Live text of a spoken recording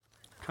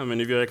How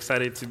many of you are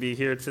excited to be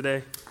here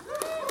today?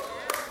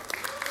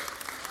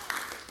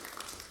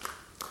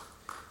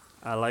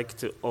 I like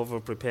to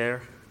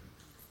over-prepare,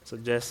 so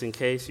just in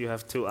case you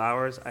have 2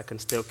 hours, I can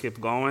still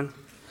keep going.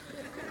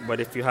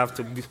 But if you have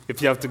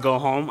to go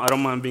home, I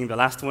don't mind being the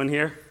last one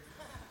here.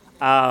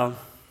 Wow,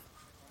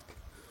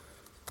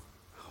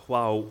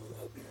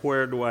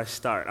 where do I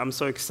start? I'm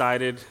so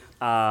excited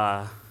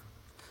because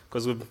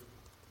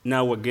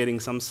now we're getting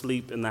some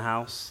sleep in the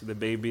house. The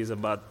baby is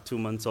about 2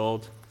 months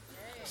old.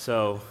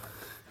 So,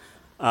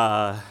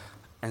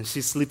 and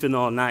she's sleeping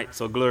all night,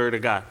 so glory to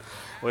God.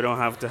 We don't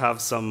have to have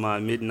some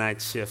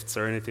midnight shifts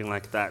or anything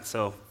like that.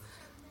 So,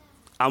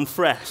 I'm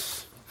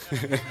fresh.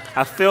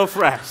 I feel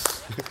fresh.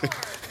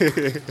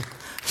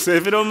 So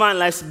if you don't mind,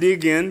 let's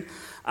dig in.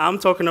 I'm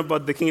talking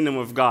about the kingdom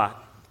of God.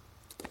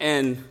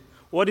 And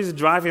what is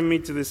driving me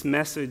to this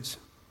message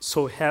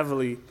so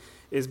heavily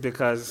is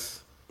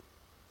because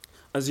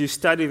as you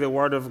study the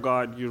Word of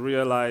God, you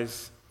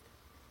realize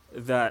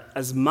that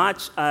as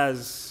much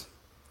as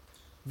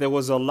there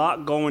was a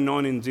lot going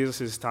on in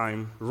Jesus'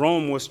 time,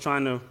 Rome was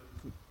trying to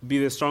be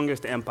the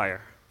strongest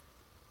empire.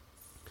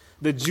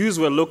 The Jews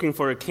were looking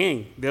for a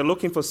king. They're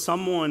looking for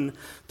someone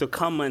to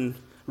come and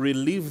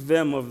relieve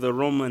them of the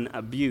Roman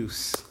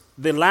abuse.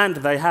 The land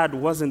they had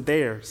wasn't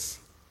theirs.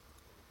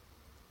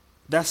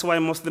 That's why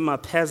most of them are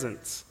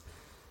peasants.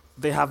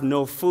 They have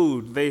no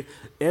food.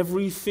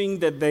 Everything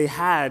that they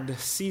had,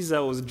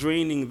 Caesar was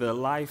draining the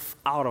life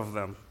out of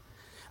them.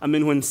 I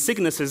mean, when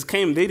sicknesses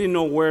came, they didn't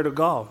know where to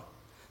go.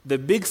 The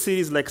big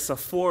cities like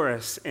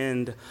Sepphoris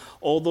and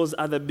all those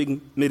other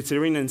big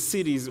Mediterranean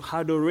cities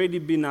had already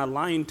been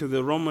aligned to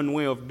the Roman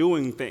way of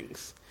doing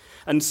things.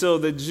 And so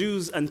the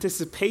Jews'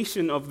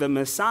 anticipation of the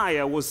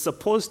Messiah was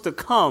supposed to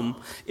come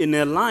in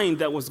a line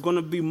that was going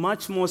to be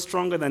much more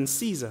stronger than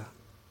Caesar.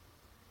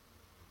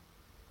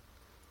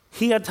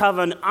 He had to have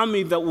an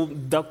army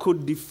that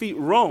could defeat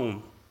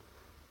Rome.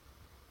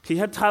 He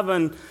had to have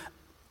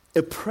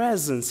a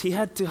presence. He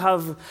had to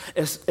have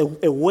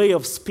a way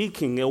of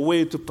speaking, a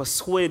way to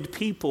persuade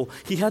people.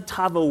 He had to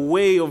have a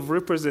way of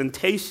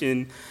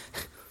representation.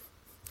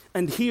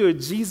 And here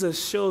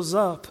Jesus shows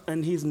up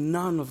and he's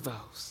none of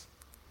those.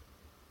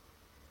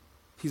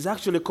 He's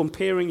actually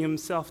comparing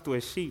himself to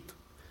a sheep.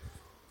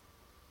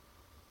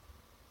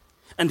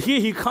 And here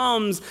he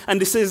comes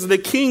and he says, the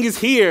king is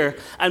here.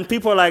 And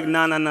people are like,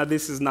 no,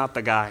 this is not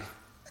the guy.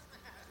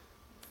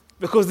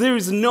 Because there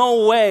is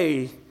no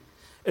way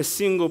a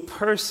single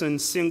person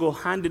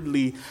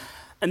single-handedly,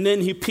 and then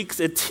he picks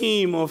a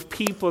team of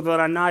people that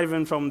are not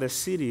even from the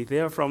city.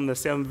 They're from the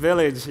same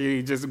village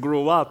he just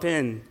grew up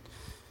in.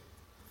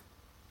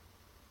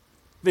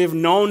 They've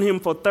known him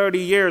for 30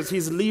 years.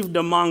 He's lived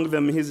among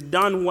them. He's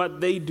done what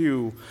they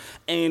do.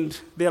 And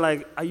they're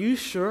like, are you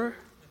sure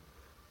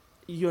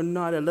you're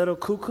not a little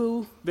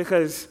cuckoo?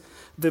 Because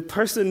the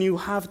person you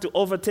have to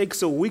overtake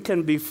so we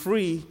can be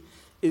free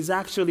is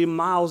actually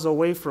miles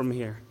away from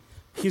here.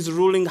 He's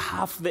ruling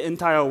half the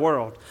entire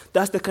world.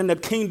 That's the kind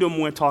of kingdom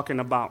we're talking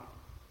about.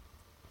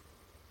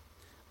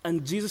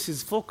 And Jesus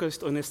is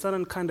focused on a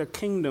certain kind of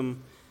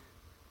kingdom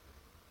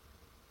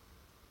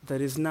that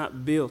is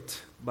not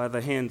built by the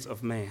hands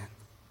of man.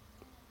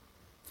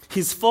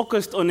 He's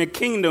focused on a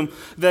kingdom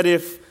that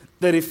if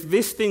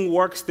this thing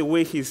works the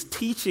way he's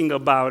teaching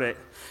about it,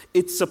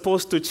 it's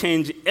supposed to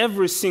change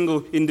every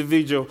single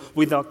individual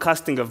without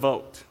casting a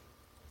vote.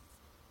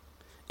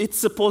 It's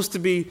supposed to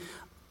be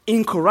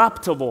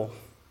incorruptible,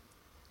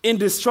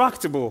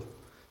 indestructible.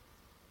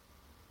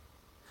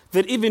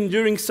 That even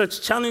during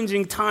such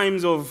challenging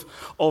times of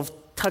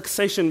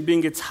taxation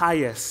being its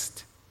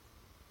highest,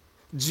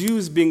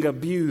 Jews being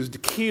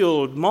abused,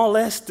 killed,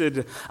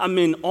 molested,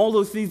 all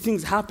of these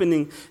things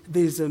happening,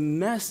 there's a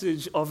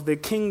message of the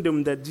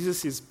kingdom that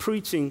Jesus is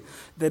preaching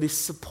that is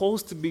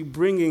supposed to be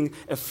bringing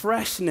a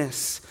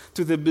freshness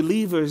to the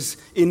believers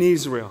in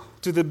Israel,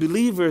 to the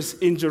believers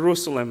in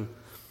Jerusalem.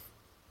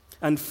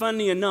 And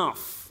funny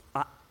enough,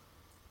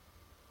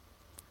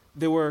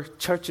 there were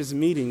churches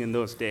meeting in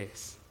those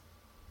days.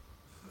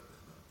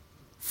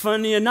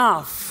 Funny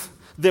enough,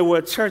 there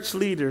were church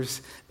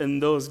leaders in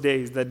those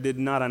days that did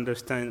not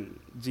understand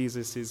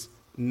Jesus'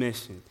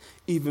 mission,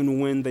 even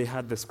when they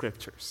had the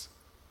scriptures.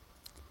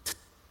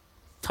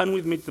 Turn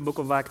with me to the book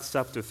of Acts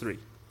chapter 3,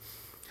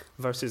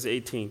 verses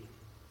 18.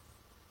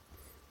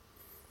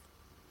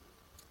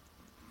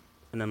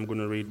 And I'm going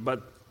to read,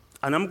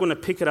 and I'm going to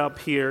pick it up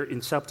here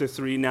in chapter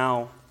 3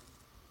 now.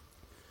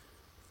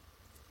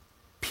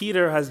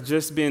 Peter has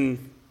just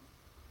been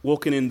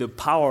walking in the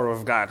power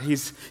of God.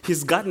 He's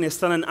gotten a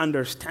certain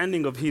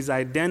understanding of his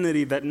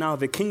identity that now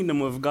the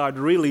kingdom of God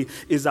really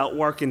is at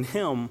work in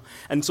him.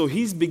 And so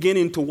he's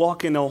beginning to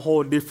walk in a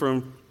whole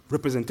different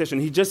representation.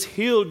 He just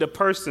healed a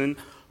person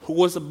who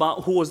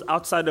was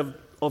outside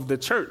of the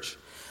church.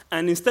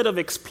 And instead of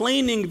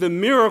explaining the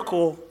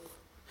miracle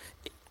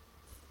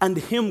and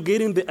him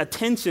getting the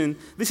attention,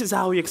 this is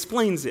how he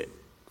explains it.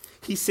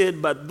 He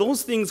said, but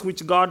those things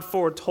which God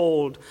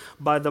foretold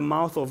by the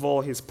mouth of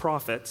all his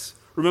prophets.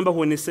 Remember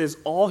when he says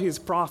all his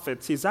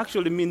prophets, he's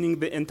actually meaning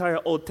the entire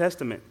Old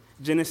Testament,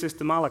 Genesis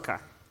to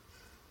Malachi.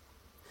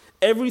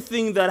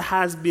 everything that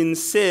has been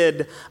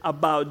said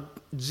about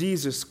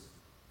Jesus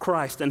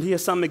Christ, and here are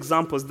some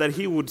examples that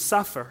he would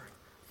suffer,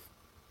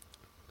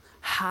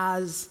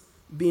 has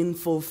been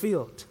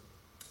fulfilled.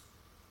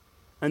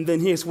 And then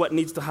here's what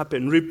needs to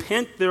happen.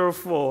 Repent,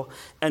 therefore,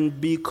 and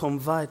be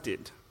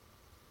converted.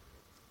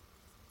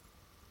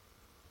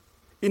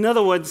 In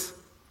other words,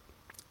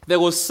 there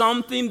was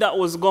something that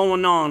was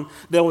going on.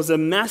 There was a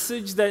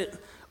message that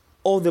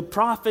all the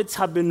prophets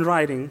have been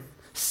writing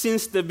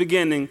since the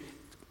beginning.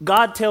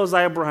 God tells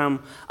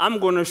Abraham, I'm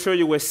going to show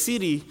you a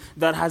city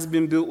that has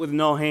been built with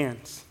no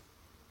hands.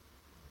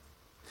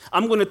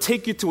 I'm going to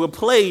take you to a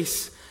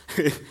place,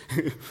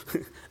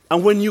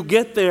 and when you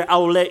get there, I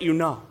will let you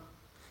know.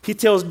 He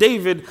tells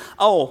David,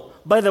 oh,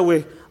 by the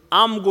way,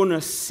 I'm going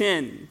to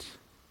send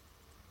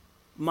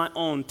my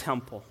own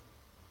temple.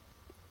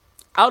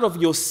 Out of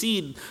your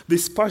seed,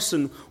 this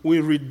person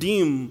will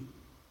redeem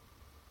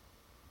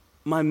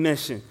my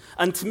mission.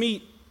 And to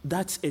me,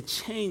 that's a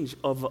change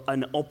of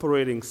an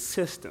operating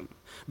system.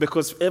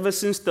 Because ever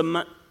since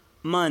the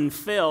man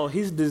fell,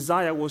 his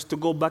desire was to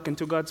go back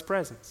into God's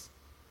presence.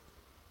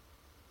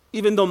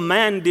 Even though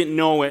man didn't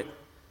know it,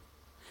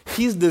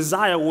 his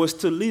desire was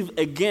to live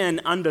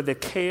again under the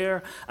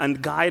care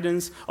and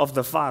guidance of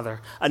the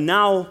Father. And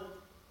now,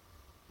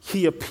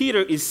 here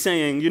Peter is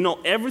saying,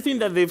 everything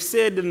that they've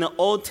said in the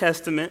Old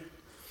Testament,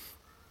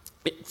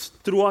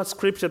 throughout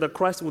Scripture that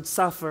Christ would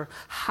suffer,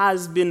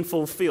 has been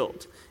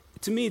fulfilled.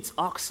 To me, it's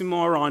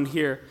oxymoron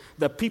here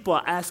that people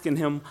are asking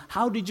him,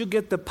 how did you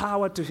get the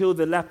power to heal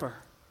the leper?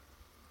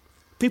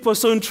 People are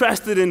so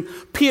interested in,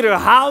 Peter,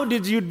 how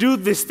did you do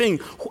this thing?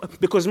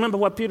 Because remember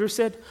what Peter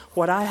said?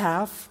 What I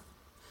have,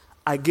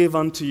 I give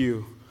unto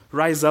you.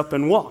 Rise up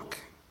and walk.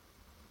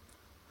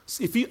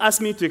 So if you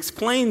ask me to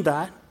explain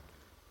that,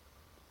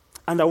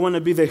 and I want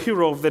to be the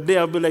hero of the day,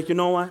 I'll be like, you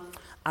know what?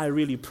 I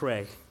really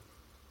pray.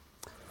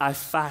 I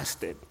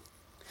fasted.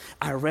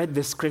 I read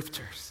the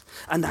scriptures.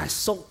 And I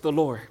sought the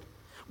Lord.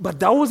 But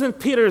that wasn't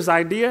Peter's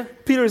idea.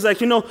 Peter's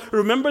like,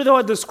 remember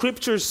what the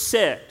scriptures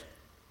said?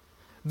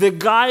 The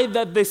guy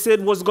that they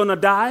said was going to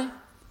die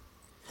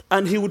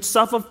and he would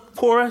suffer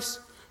for us,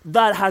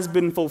 that has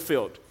been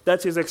fulfilled.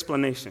 That's his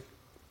explanation.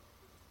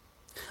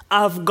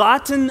 I've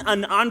gotten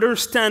an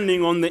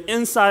understanding on the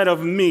inside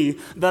of me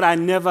that I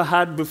never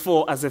had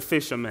before as a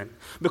fisherman.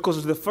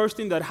 Because the first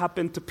thing that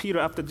happened to Peter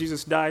after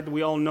Jesus died,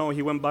 we all know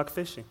he went back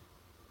fishing.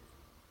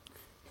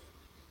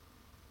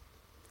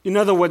 In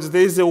other words,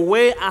 there's a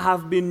way I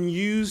have been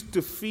used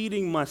to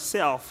feeding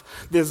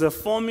myself. There's a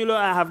formula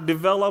I have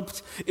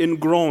developed in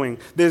growing.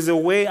 There's a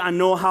way I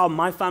know how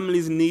my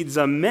family's needs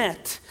are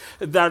met,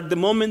 that the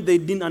moment they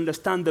didn't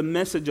understand the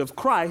message of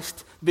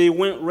Christ, they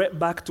went right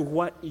back to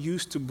what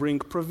used to bring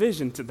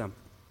provision to them.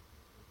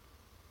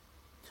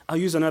 I'll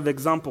use another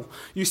example.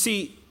 You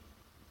see,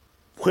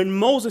 when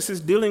Moses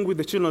is dealing with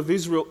the children of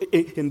Israel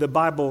in the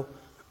Bible,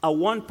 at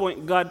one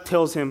point God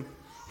tells him,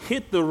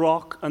 hit the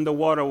rock and the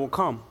water will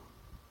come.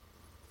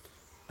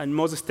 And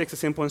Moses takes a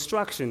simple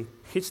instruction,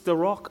 hits the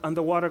rock and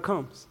the water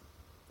comes.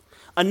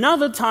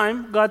 Another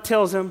time, God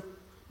tells him,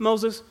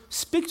 Moses,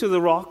 speak to the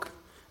rock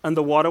and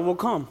the water will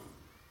come.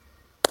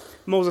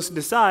 Moses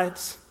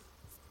decides,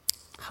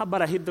 how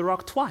about I hit the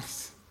rock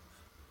twice?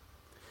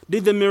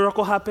 Did the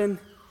miracle happen?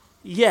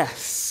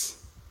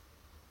 Yes.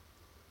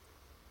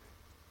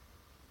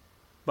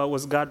 But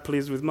was God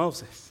pleased with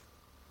Moses?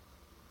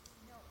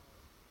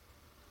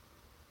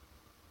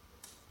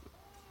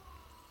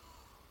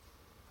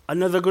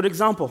 Another good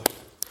example.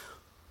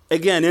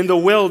 Again, in the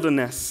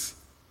wilderness.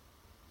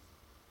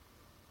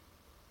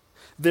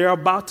 They're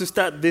about to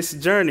start this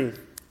journey.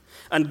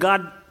 And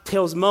God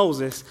tells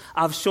Moses,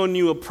 I've shown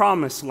you a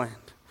promised land.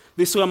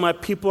 This is where my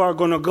people are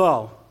going to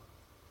go.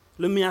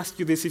 Let me ask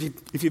you this.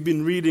 If you've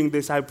been reading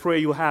this, I pray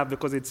you have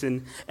because it's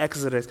in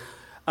Exodus.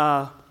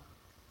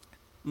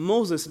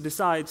 Moses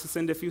decides to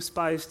send a few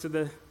spies to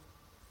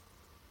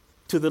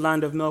the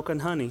land of milk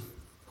and honey.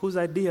 Whose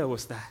idea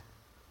was that?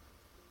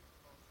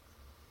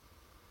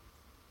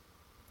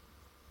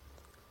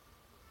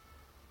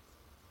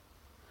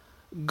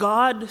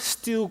 God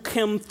still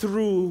came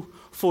through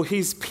for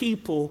his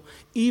people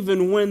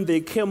even when they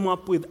came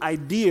up with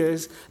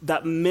ideas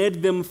that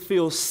made them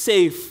feel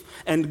safe,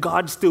 and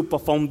God still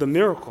performed the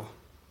miracle.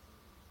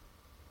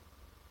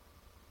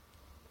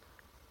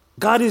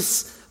 God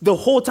is, the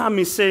whole time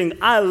he's saying,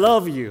 I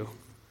love you.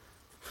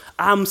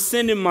 I'm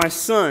sending my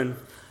son.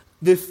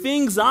 The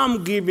things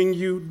I'm giving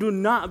you, do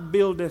not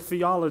build a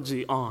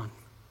theology on.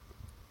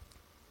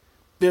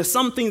 There's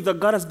some things that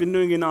God has been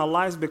doing in our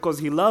lives because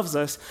he loves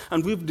us,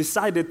 and we've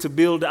decided to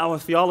build our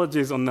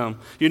theologies on them.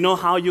 You know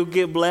how you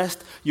get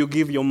blessed? You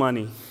give your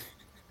money.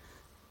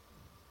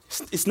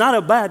 It's not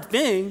a bad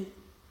thing,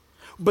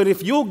 but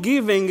if your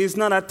giving is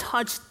not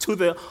attached to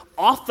the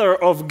author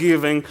of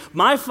giving,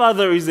 my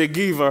Father is a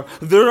giver,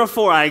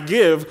 therefore I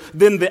give,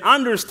 then the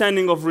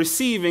understanding of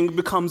receiving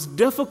becomes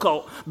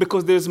difficult,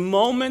 because there's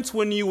moments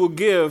when you will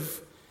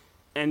give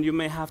and you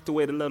may have to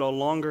wait a little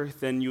longer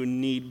than you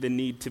need the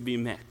need to be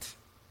met.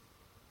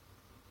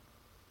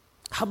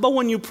 How about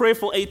when you pray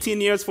for 18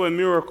 years for a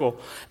miracle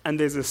and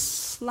there's a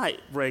slight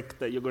break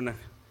that you're going to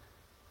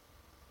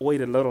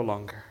wait a little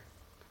longer?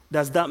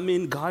 Does that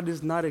mean God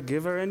is not a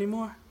giver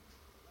anymore?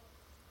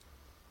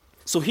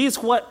 So here's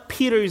what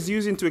Peter is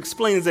using to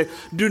explain is that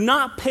do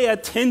not pay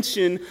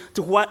attention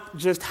to what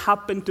just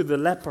happened to the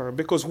leper,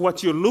 because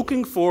what you're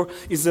looking for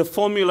is a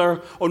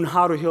formula on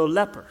how to heal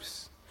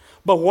lepers.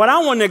 But what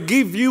I want to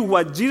give you,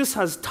 what Jesus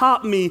has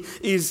taught me,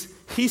 is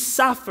he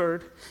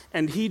suffered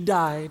and he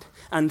died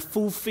and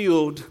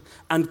fulfilled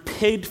and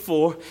paid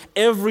for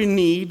every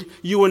need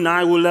you and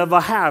I will ever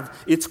have.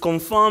 It's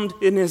confirmed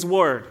in his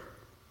word.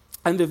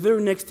 And the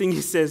very next thing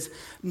he says,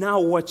 now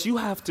what you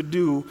have to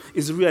do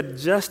is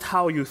readjust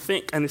how you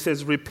think. And it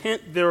says,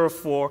 repent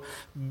therefore,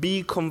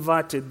 be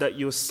converted, that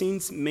your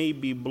sins may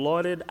be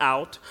blotted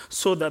out,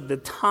 so that the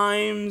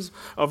times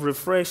of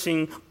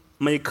refreshing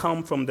may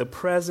come from the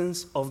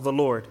presence of the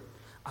Lord.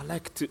 I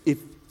like to, if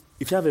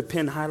you have a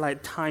pen,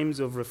 highlight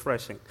times of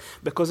refreshing.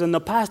 Because in the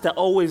past, I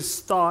always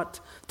thought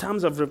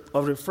times of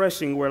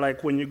refreshing were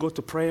like when you go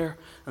to prayer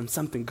and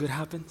something good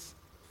happens,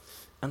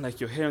 and like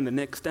your hair on the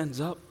neck stands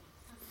up,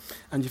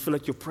 and you feel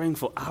like you're praying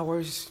for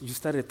hours. You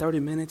started 30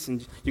 minutes,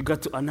 and you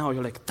got to an hour.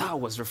 You're like, that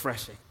was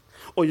refreshing.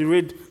 Or you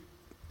read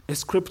a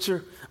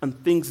scripture,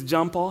 and things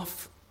jump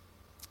off.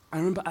 I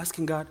remember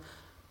asking God,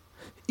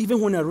 even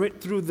when I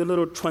read through the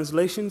little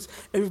translations,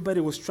 everybody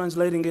was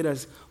translating it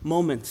as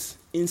moments,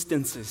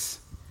 instances.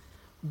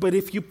 But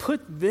if you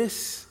put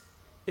this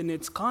in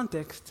its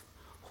context,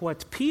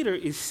 what Peter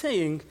is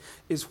saying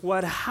is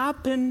what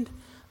happened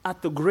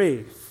at the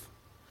grave.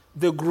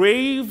 The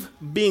grave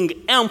being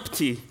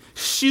empty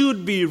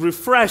should be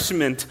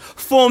refreshment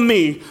for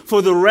me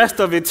for the rest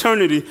of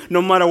eternity,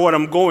 no matter what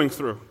I'm going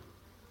through.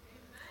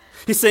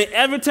 He's saying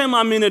every time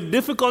I'm in a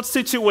difficult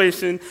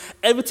situation,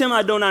 every time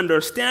I don't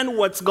understand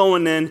what's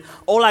going on,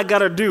 all I got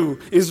to do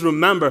is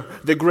remember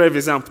the grave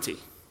is empty.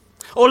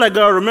 All I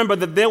got to remember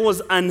that there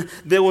was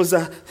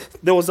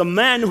a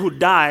man who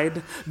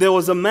died, there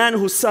was a man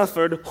who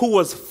suffered, who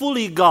was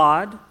fully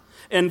God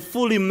and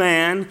fully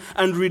man,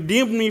 and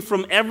redeemed me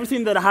from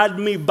everything that had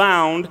me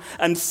bound,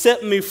 and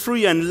set me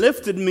free and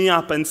lifted me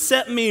up and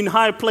set me in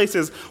high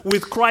places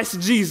with Christ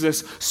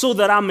Jesus, so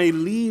that I may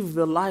live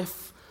the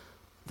life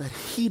that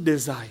he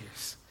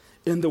desires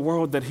in the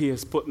world that he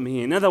has put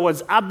me in. In other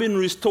words, I've been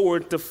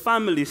restored to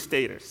family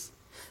status.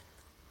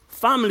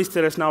 Family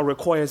status now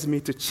requires me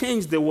to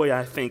change the way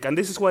I think. And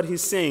this is what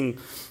he's saying.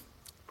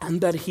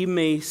 And that he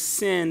may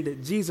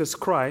send Jesus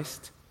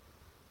Christ,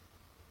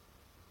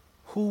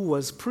 who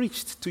was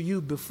preached to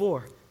you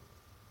before,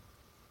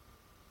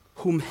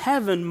 whom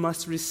heaven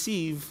must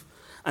receive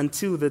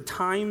until the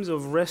times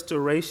of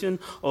restoration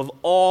of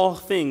all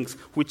things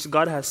which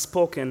God has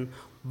spoken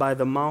by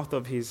the mouth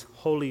of his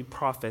holy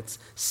prophets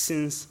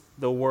since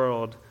the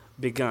world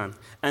began.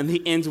 And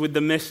he ends with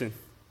the mission.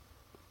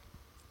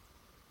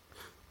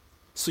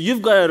 So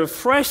you've got a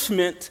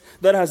refreshment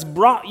that has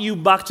brought you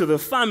back to the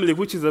family,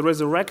 which is the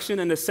resurrection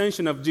and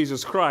ascension of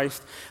Jesus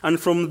Christ. And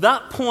from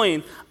that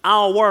point,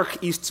 our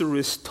work is to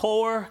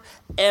restore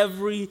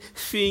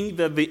everything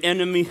that the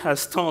enemy has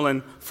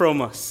stolen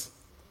from us.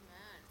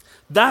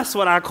 That's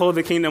what I call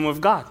the kingdom of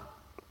God.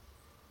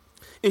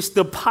 It's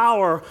the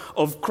power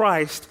of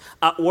Christ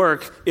at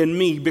work in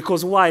me.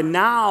 Because why?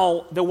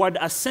 Now the word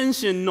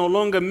ascension no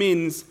longer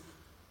means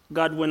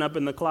God went up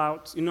in the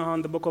clouds. You know how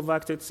in the book of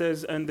Acts it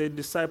says, and the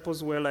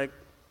disciples were like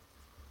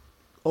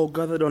all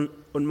gathered on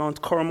Mount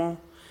Carmel,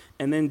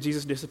 and then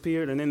Jesus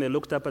disappeared, and then they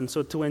looked up and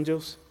saw two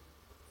angels.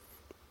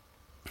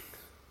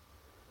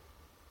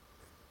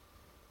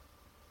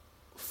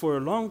 For a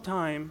long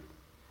time,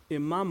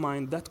 in my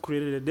mind, that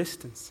created a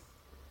distance.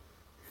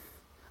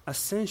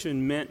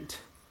 Ascension meant,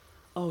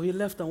 oh, he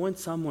left and went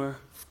somewhere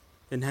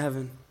in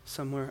heaven,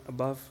 somewhere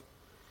above.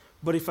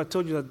 But if I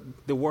told you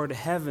that the word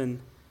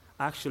heaven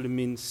actually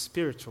means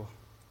spiritual.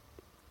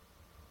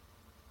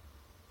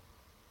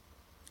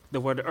 The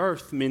word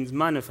earth means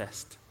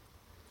manifest.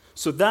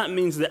 So that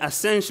means the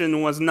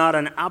ascension was not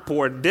an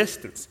upward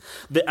distance.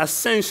 The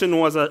ascension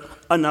was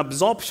an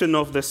absorption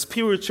of the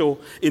spiritual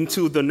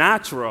into the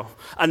natural.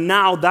 And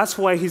now that's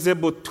why he's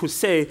able to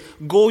say,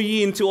 go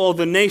ye into all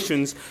the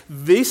nations.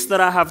 This that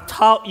I have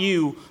taught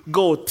you,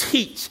 go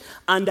teach,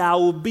 and I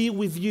will be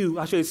with you.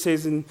 Actually it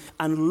says, and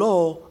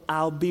lo,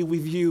 I'll be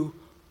with you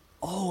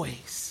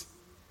always.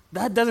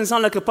 That doesn't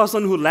sound like a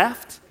person who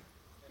left.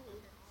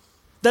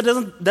 That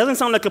doesn't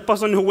sound like a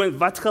person who went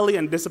vertically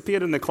and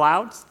disappeared in the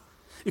clouds.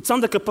 It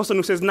sounds like a person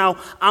who says, now,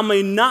 I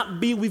may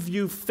not be with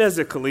you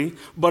physically,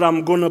 but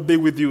I'm going to be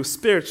with you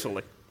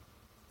spiritually.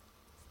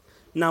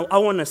 Now, I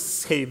want to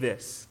say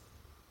this,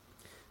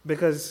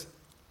 because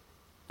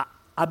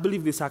I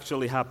believe this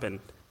actually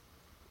happened.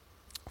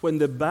 When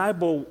the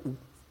Bible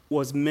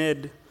was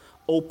made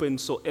open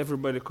so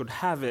everybody could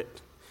have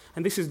it,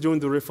 and this is during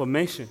the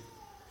Reformation.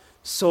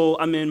 So,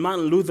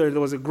 Martin Luther,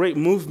 there was a great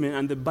movement,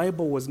 and the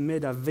Bible was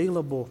made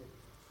available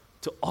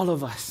to all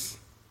of us.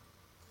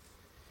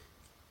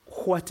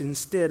 What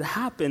instead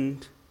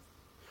happened,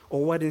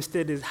 or what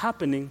instead is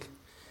happening,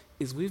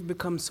 is we've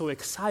become so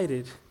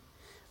excited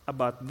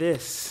about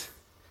this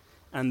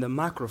and the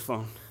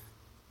microphone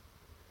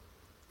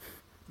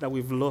that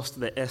we've lost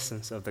the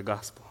essence of the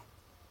gospel.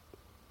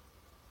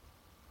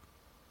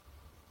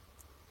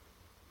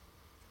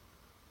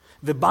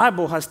 The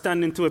Bible has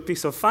turned into a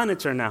piece of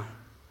furniture now.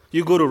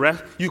 You go to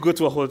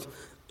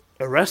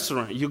a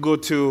restaurant, you go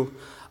to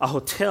a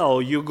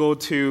hotel, you go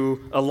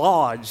to a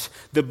lodge.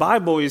 The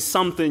Bible is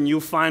something you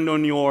find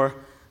on your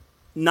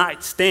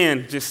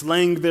nightstand, just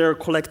laying there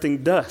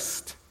collecting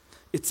dust.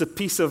 It's a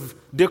piece of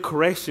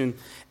decoration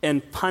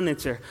and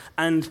furniture.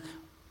 And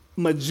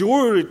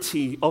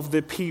majority of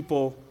the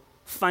people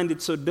find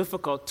it so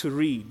difficult to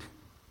read.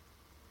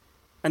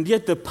 And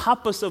yet the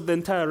purpose of the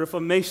entire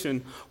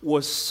Reformation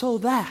was so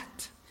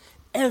that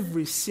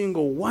every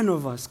single one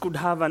of us could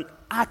have an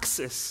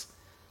access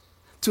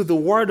to the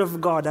Word of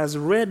God as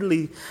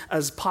readily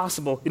as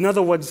possible. In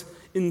other words,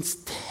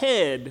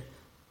 instead,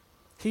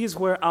 here's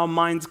where our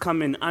minds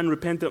come in,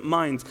 unrepentant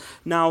minds.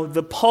 Now,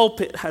 the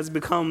pulpit has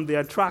become the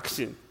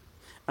attraction,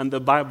 and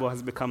the Bible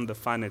has become the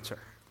furniture.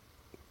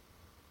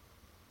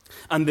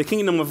 And the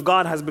kingdom of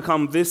God has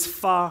become this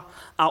far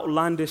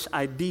outlandish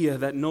idea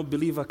that no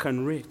believer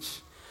can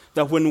reach.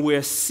 That when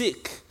we're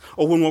sick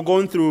or when we're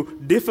going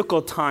through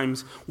difficult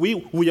times, we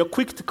are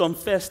quick to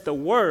confess the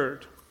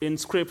word in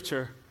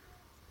Scripture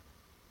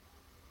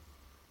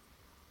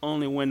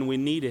only when we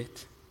need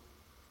it.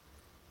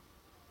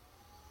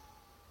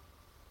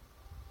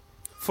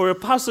 For a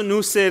person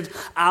who said,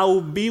 I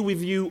will be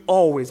with you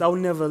always, I will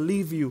never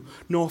leave you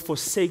nor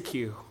forsake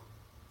you.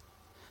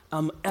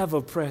 I'm ever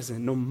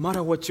present, no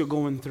matter what you're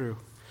going through.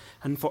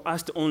 And for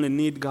us to only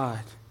need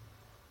God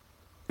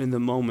in the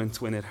moments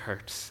when it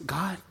hurts.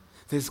 God,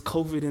 there's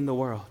COVID in the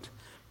world.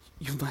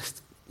 You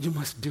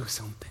must do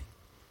something.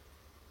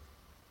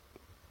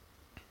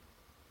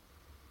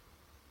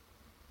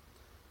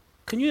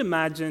 Can you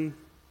imagine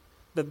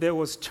that there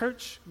was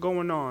church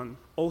going on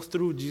all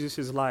through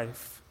Jesus'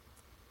 life,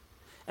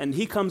 and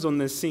he comes on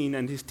the scene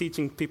and he's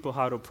teaching people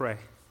how to pray?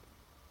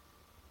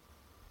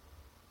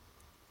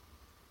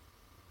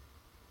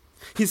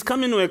 He's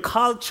coming to a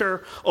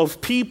culture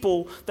of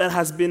people that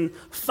has been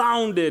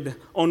founded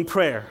on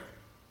prayer.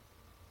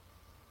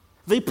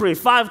 They pray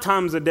 5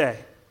 times a day.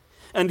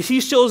 And he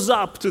shows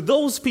up to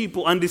those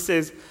people and he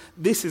says,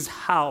 this is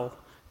how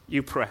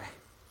you pray.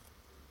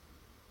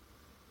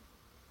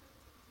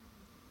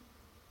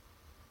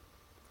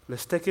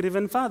 Let's take it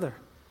even further.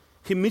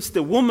 He meets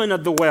the woman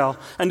at the well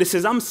and he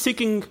says, I'm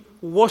seeking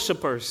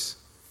worshipers.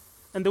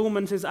 And the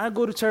woman says, I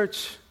go to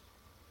church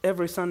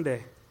every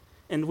Sunday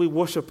and we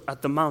worship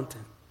at the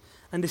mountain.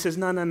 And he says,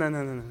 no,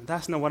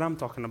 that's not what I'm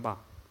talking about.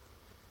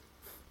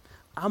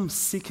 I'm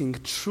seeking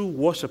true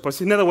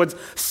worshipers. In other words,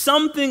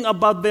 something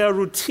about their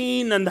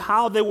routine and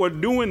how they were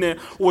doing it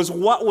was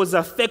what was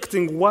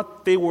affecting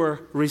what they were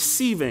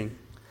receiving.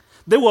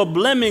 They were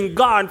blaming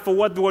God for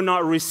what they were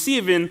not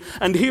receiving,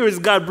 and here is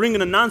God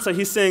bringing an answer.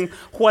 He's saying,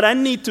 what I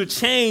need to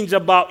change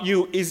about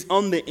you is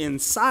on the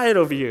inside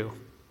of you.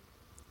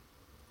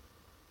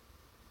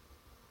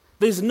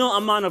 There's no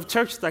amount of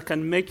church that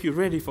can make you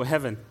ready for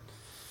heaven.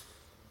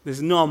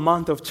 There's no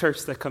amount of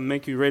church that can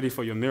make you ready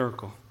for your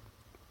miracle.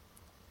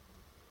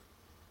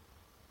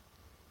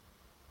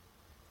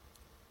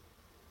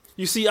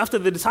 You see, after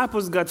the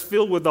disciples got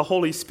filled with the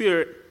Holy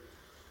Spirit,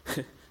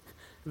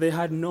 they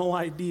had no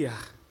idea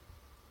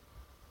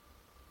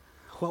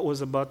what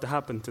was about to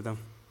happen to them.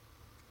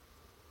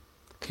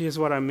 Here's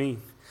what I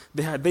mean.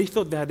 They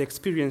thought they had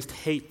experienced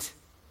hate.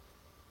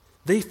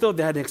 They thought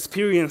they had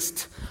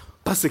experienced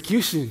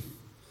persecution.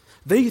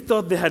 They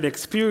thought they had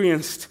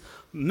experienced,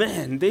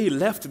 they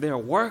left their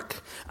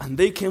work and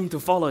they came to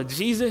follow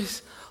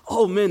Jesus.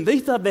 Oh man, they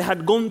thought they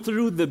had gone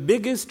through the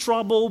biggest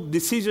trouble,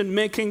 decision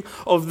making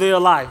of their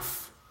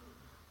life.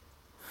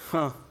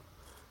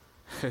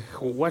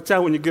 Watch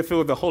out when you get filled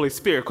with the Holy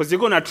Spirit, because you're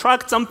going to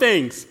attract some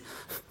things.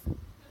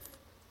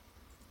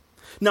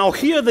 Now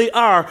here they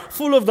are,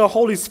 full of the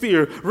Holy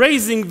Spirit,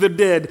 raising the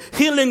dead,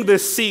 healing the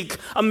sick,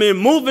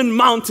 moving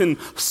mountain,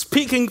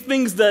 speaking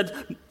things that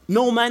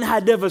no man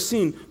had ever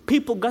seen.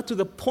 People got to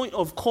the point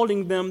of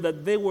calling them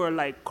that they were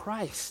like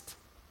Christ.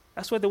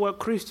 That's where the word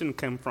Christian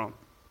came from.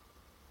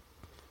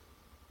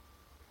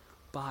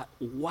 But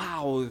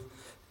wow,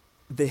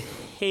 the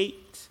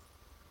hate,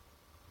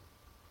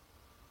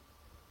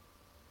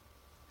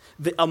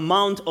 the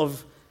amount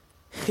of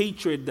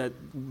hatred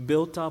that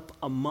built up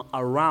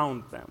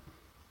around them,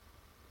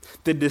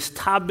 the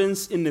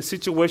disturbance in the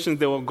situations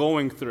they were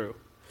going through.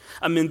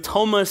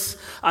 Thomas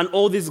and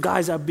all these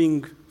guys are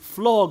being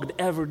flogged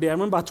every day. I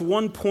remember at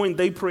one point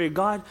they pray,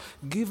 God,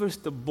 give us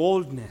the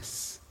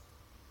boldness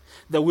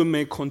that we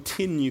may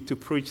continue to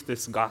preach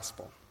this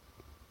gospel.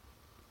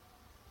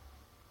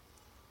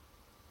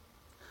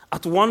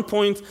 At one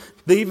point,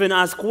 they even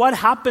ask, what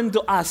happened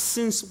to us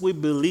since we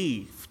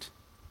believed?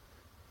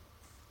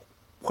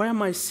 Why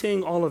am I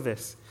saying all of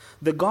this?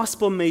 The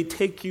gospel may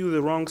take you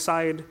the wrong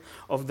side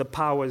of the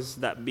powers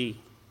that be.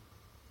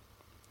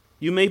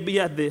 You may be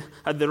at the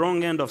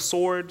wrong end of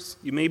swords.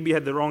 You may be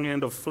at the wrong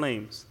end of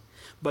flames.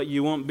 But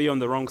you won't be on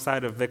the wrong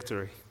side of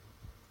victory.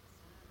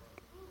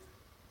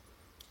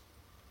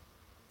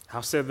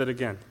 I'll say that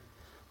again.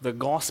 The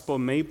gospel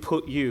may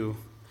put you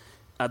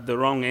at the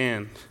wrong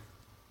end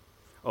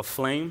of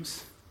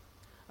flames,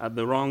 at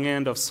the wrong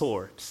end of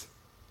swords.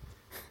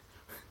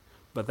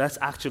 But that's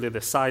actually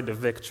the side of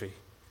victory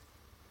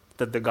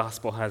that the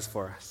gospel has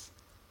for us.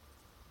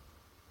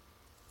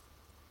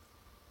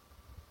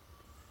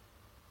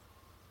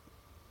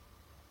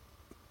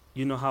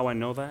 You know how I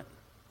know that?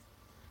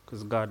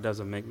 Because God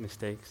doesn't make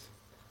mistakes.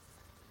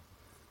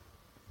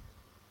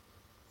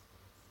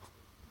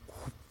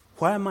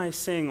 Why am I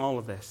saying all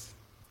of this?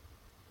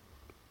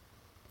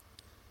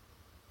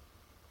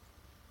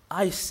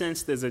 I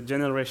sense there's a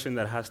generation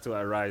that has to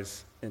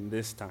arise in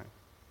this time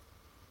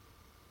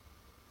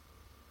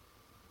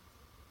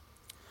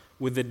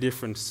with a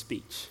different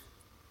speech.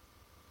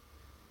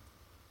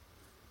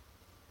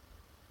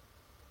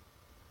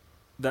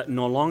 That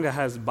no longer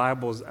has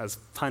Bibles as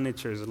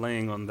furniture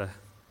laying on the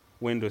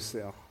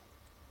windowsill,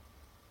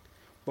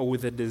 but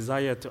with a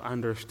desire to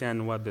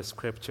understand what the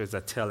scriptures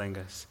are telling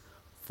us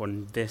for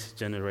this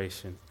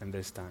generation and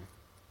this time.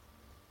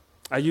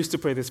 I used to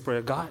pray this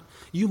prayer: God,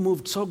 you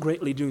moved so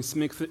greatly during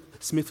Smith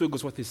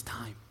Wigglesworth's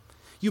time.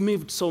 You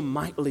moved so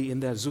mightily in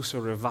the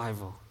Azusa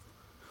revival.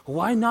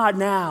 Why not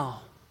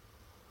now?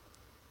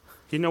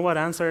 You know what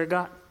answer I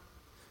got?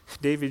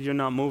 David, you're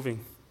not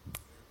moving.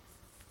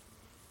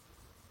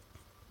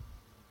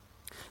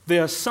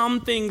 There are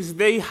some things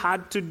they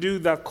had to do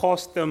that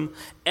cost them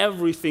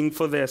everything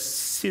for their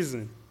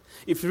season.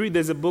 If you read,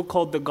 there's a book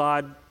called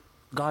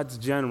God's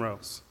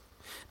Generals.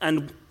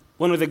 And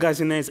one of the guys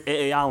in there is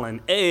A.A.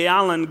 Allen. A.A.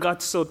 Allen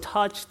got so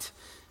touched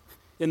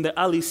in the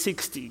early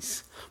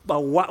 60s by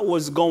what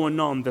was going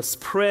on, the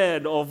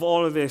spread of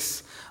all of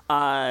this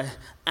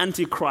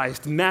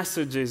Antichrist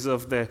messages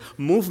of the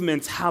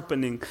movements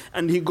happening.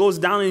 And he goes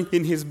down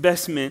in his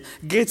basement,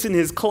 gets in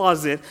his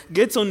closet,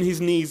 gets on his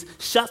knees,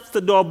 shuts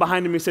the door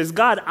behind him and says,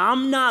 God,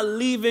 I'm not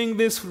leaving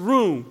this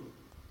room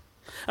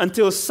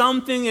until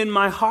something in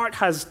my heart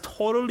has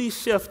totally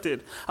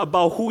shifted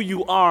about who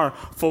you are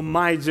for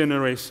my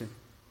generation,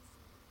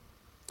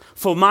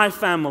 for my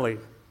family.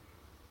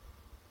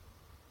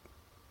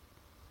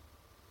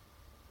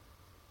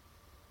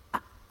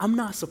 I'm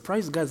not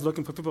surprised God's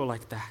looking for people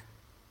like that,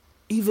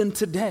 even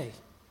today.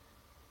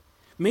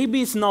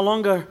 Maybe it's no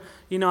longer,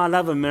 I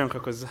love America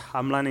because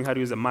I'm learning how to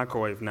use a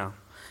microwave now.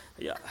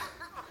 Yeah.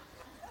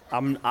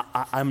 I'm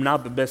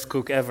not the best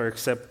cook ever,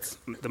 except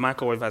the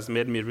microwave has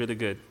made me really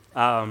good.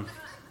 And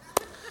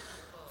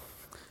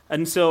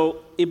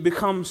so it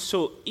becomes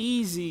so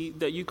easy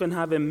that you can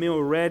have a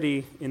meal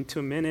ready in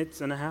 2.5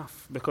 minutes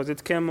because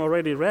it came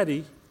already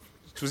ready.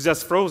 It was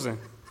just frozen.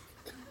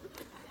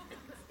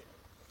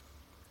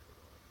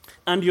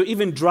 And you're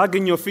even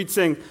dragging your feet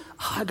saying,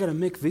 I got to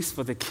make this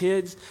for the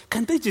kids.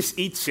 Can't they just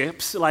eat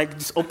chips? Like,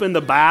 just open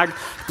the bag,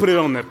 put it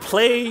on the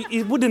plate.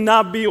 Would it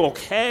not be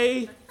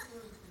okay?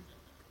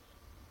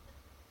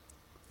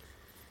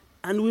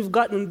 And we've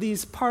gotten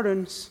these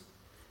patterns,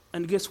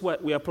 and guess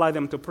what? We apply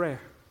them to prayer.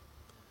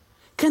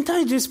 Can't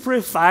I just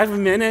pray 5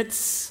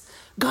 minutes?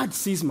 God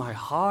sees my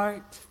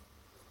heart.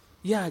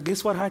 Yeah,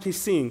 guess what heart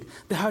he's seeing?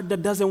 The heart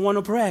that doesn't want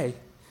to pray.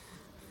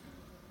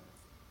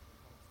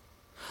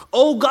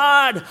 Oh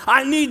God,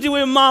 I need you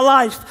in my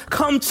life.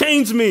 Come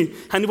change me.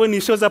 And when he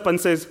shows up and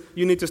says,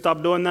 you need to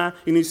stop doing that,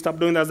 you need to stop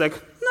doing that, I was like,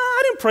 no,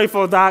 I didn't pray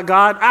for that,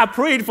 God. I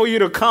prayed for you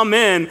to come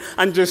in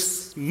and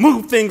just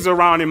move things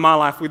around in my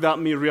life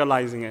without me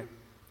realizing it.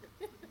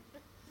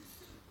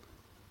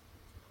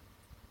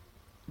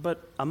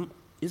 But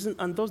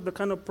aren't those the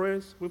kind of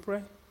prayers we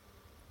pray?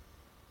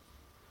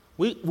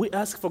 We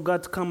ask for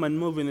God to come and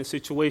move in a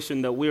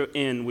situation that we're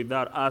in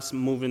without us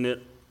moving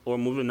it or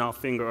moving our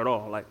finger at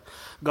all. Like,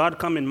 God,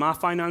 come in my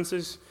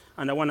finances,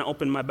 and I want to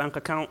open my bank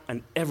account,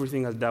 and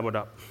everything has doubled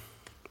up.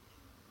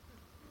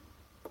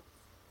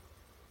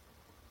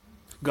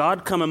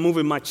 God, come and move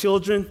in my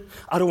children.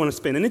 I don't want to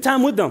spend any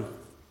time with them.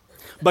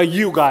 But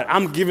you, God,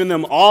 I'm giving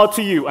them all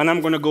to you, and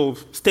I'm going to go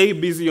stay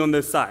busy on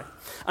this side.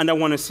 And I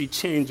want to see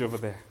change over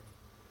there.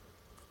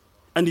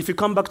 And if you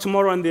come back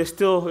tomorrow and they're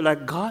still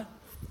like, God,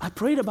 I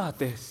prayed about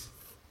this.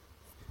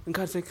 And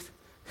God's like,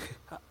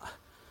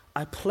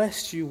 I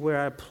placed you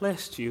where I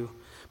placed you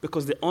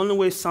because the only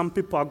way some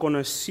people are going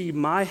to see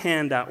my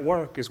hand at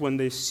work is when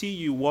they see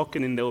you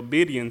walking in the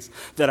obedience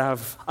that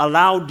I've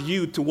allowed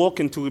you to walk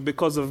into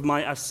because of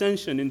my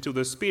ascension into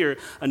the Spirit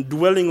and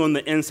dwelling on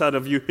the inside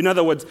of you. In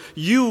other words,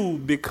 you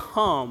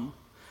become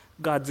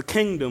God's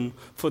kingdom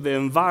for the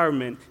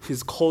environment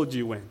He's called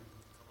you in.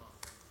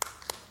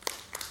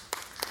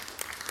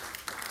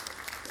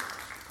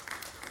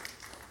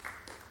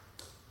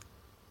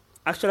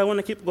 Actually, I want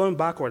to keep going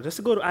backwards. Let's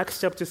go to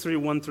Acts chapter 3,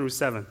 1 through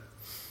 7.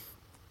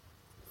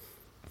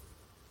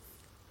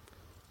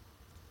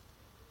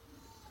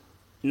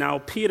 Now,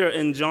 Peter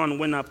and John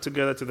went up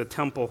together to the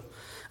temple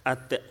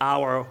at the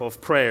hour of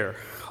prayer.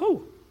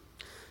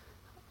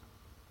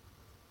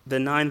 The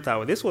 9th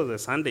hour. This was a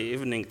Sunday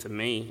evening to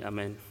me.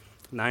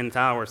 9th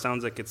hour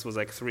sounds like it was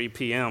like 3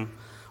 p.m.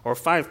 or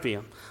 5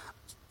 p.m.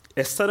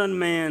 A sudden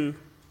man,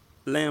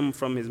 lame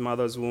from his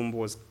mother's womb,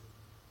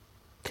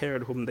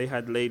 scared, whom they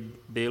had laid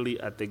daily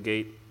at the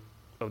gate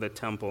of the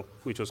temple,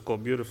 which was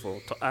called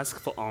Beautiful, to ask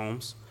for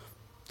alms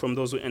from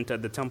those who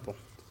entered the temple.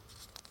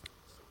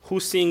 Who,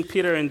 seeing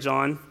Peter and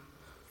John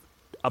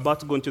about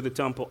to go into the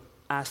temple,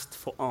 asked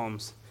for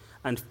alms,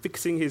 and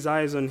fixing his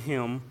eyes on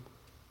him,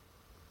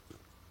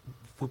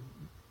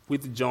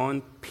 with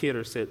John,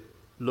 Peter said,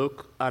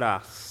 "Look at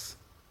us."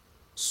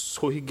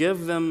 So he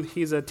gave them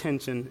his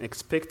attention,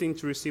 expecting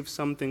to receive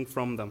something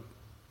from them.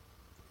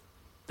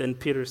 Then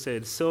Peter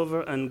said,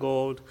 "Silver and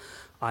gold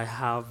I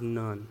have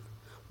none,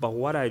 but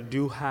what I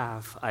do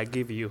have I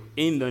give you.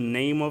 In the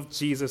name of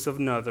Jesus of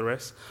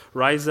Nazareth,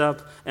 rise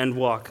up and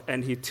walk."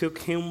 And he took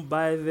him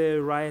by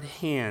the right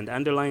hand,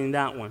 underlining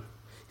that one.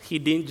 He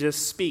didn't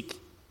just speak.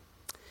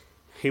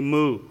 He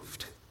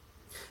moved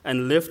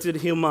and lifted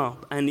him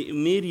up, and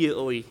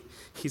immediately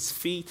his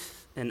feet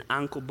and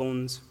ankle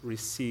bones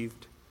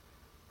received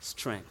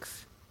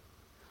strength.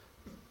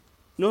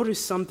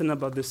 Notice something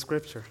about this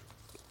scripture.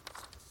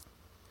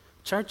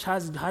 Church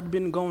had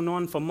been going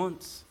on for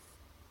months.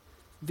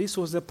 This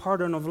was a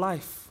pattern of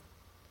life.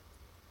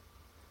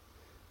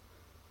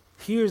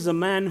 Here's a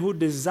man who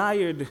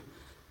desired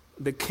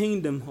the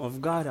kingdom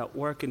of God at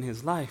work in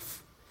his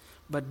life,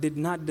 but did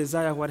not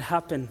desire what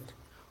happened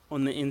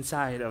on the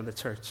inside of the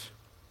church.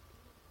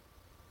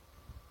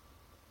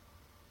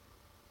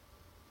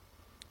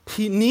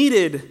 He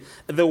needed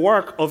the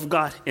work of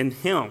God in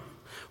him,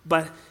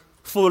 but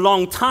for a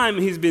long time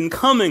he's been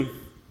coming.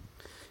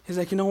 He's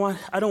like, you know what?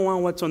 I don't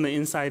want what's on the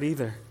inside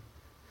either.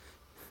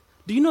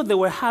 Do you know they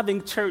were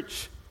having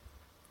church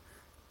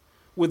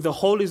with the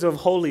holies of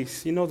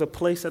holies, you know, the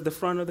place at the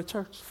front of the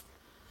church,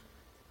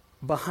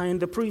 behind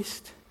the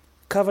priest,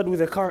 covered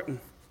with a curtain,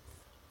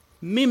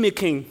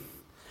 mimicking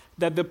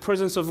that the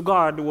presence of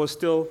God was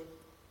still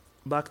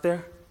back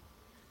there?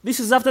 This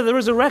is after the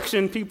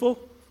resurrection, people.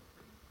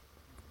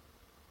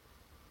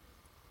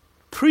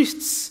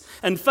 Priests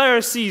and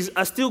Pharisees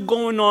are still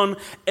going on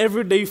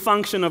everyday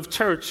function of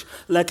church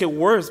like it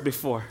was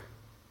before.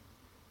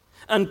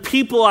 And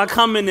people are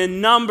coming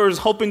in numbers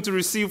hoping to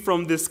receive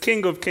from this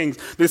King of Kings,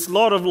 this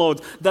Lord of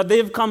Lords, that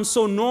they've come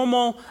so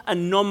normal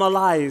and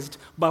normalized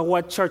by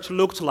what church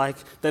looked like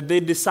that they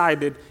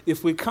decided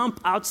if we camp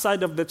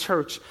outside of the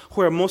church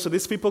where most of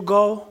these people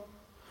go,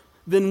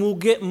 then we'll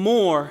get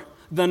more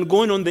than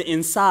going on the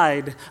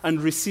inside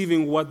and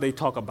receiving what they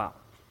talk about.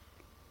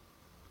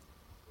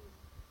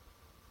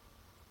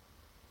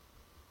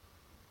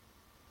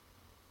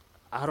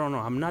 I don't know.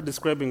 I'm not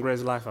describing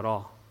Grace Life at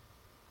all.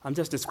 I'm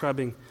just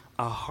describing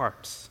our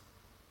hearts.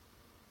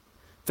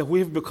 That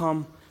we've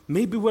become,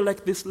 maybe we're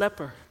like this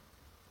leper.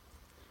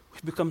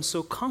 We've become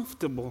so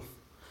comfortable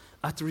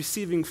at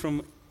receiving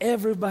from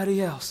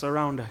everybody else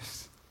around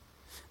us.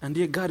 And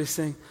dear God is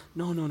saying,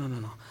 no.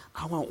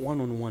 I want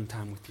one-on-one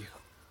time with you.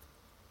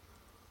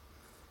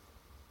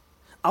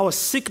 Our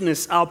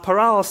sickness, our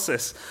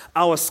paralysis,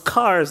 our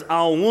scars,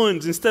 our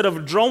wounds, instead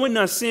of drawing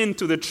us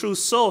into the true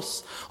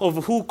source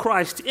of who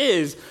Christ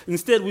is,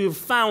 instead we've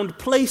found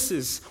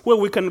places where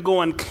we can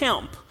go and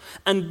camp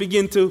and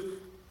begin to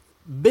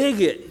beg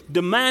it,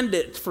 demand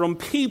it from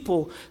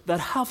people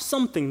that have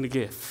something to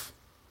give.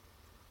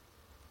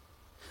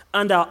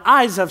 And our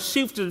eyes have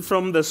shifted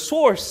from the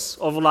source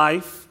of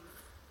life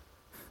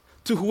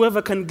to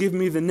whoever can give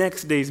me the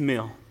next day's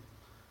meal.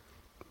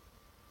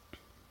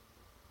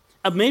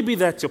 And maybe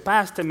that's your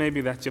pastor,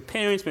 maybe that's your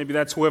parents, maybe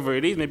that's whoever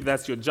it is, maybe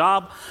that's your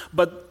job,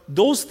 but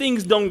those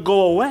things don't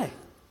go away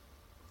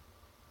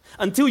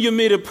until you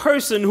meet a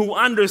person who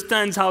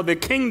understands how the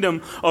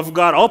kingdom of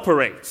God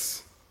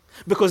operates.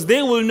 Because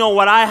they will know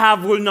what I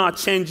have will not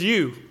change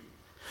you,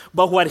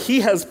 but what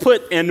he has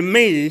put in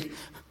me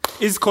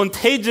is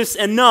contagious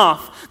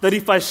enough that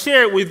if I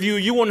share it with you,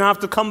 you won't have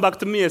to come back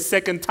to me a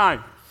second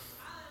time.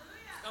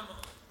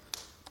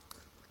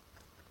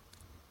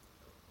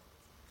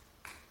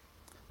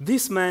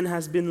 This man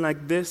has been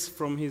like this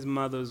from his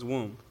mother's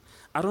womb.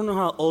 I don't know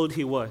how old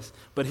he was,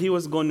 but he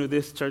was going to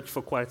this church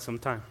for quite some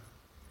time.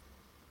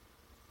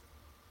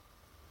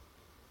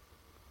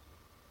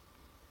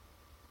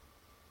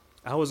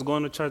 I was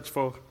going to church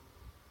for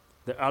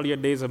the earlier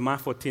days of my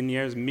 14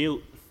 years,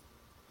 mute.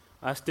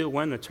 I still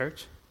went to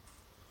church.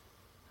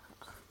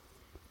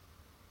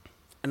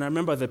 And I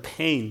remember the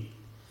pain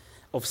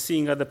of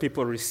seeing other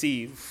people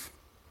receive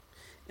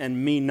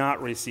and me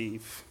not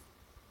receive.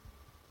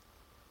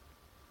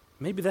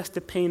 Maybe that's the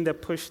pain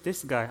that pushed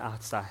this guy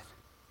outside.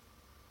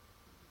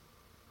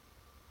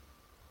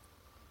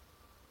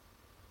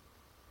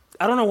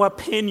 I don't know what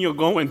pain you're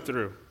going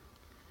through.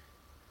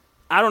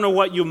 I don't know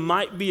what you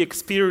might be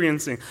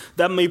experiencing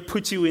that may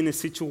put you in a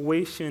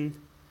situation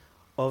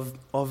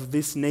of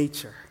this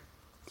nature.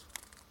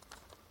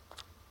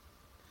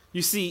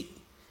 You see,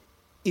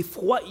 if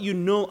what you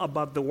know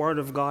about the Word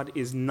of God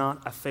is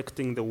not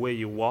affecting the way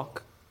you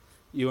walk,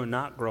 you are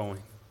not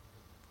growing.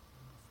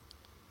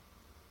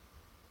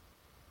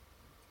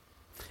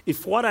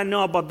 If what I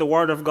know about the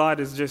Word of God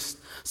is just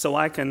so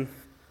I can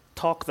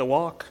talk the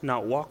walk,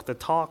 not walk the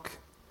talk,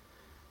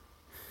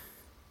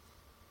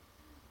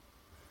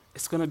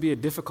 it's going to be a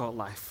difficult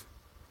life.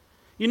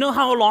 You know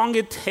how long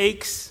it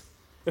takes?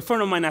 A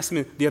friend of mine asked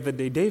me the other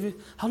day, David,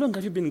 how long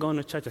have you been going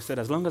to church? I said,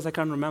 as long as I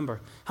can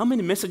remember. How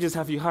many messages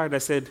have you heard? I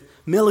said,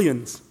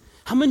 millions.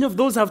 How many of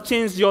those have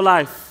changed your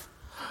life?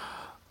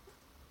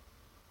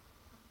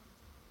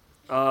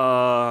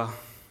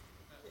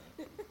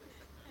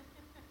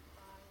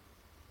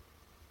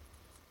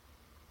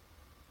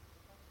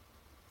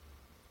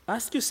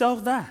 Ask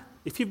yourself that.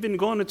 If you've been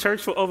going to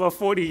church for over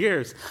 40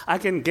 years, I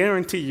can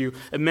guarantee you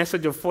a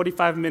message of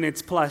 45 minutes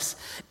plus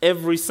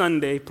every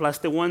Sunday, plus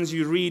the ones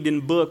you read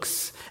in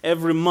books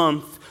every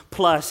month,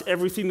 plus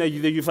everything that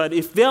you've had.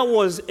 If there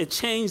was a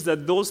change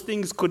that those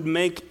things could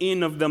make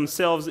in of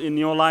themselves in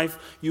your life,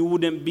 you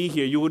wouldn't be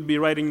here. You would be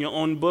writing your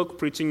own book,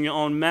 preaching your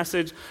own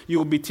message. You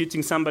would be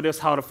teaching somebody else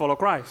how to follow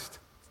Christ.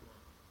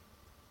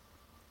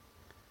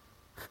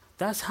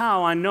 That's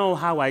how I know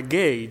how I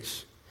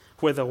gauge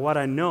whether what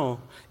I know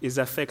is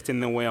affecting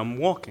the way I'm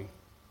walking.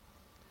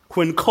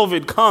 When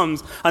COVID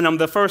comes and I'm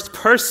the first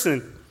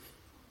person,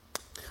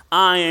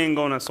 I ain't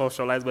going to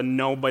socialize with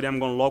nobody. I'm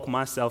going to lock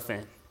myself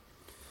in.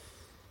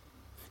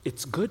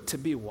 It's good to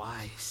be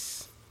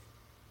wise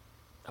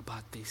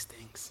about these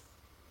things.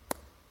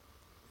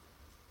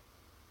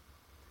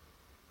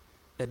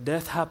 A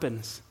death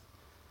happens.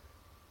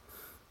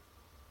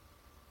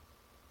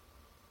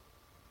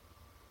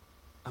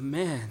 A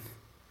man,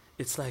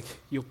 it's like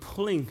you're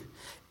pulling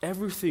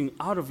everything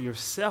out of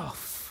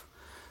yourself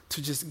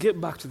to just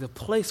get back to the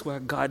place where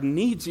God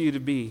needs you to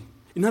be.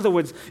 In other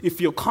words,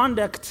 if your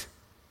conduct,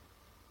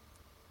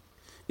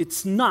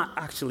 it's not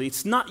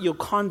your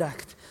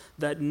conduct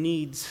that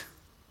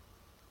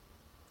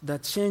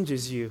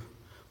changes you,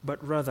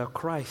 but rather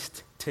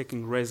Christ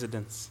taking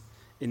residence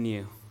in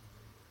you.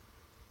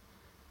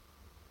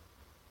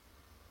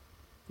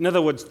 In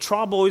other words,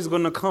 trouble is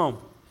going to come.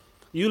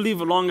 You live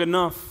long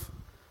enough.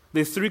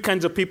 There's three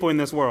kinds of people in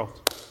this world.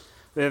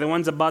 They're the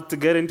ones about to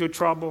get into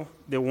trouble,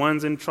 the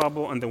ones in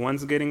trouble, and the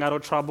ones getting out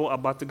of trouble,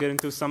 about to get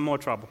into some more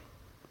trouble.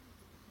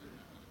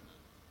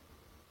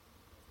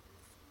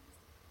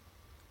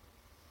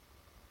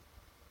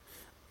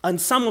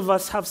 And some of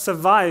us have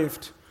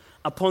survived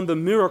upon the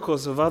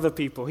miracles of other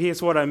people.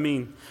 Here's what I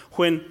mean.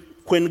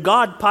 When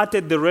God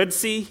parted the Red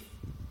Sea,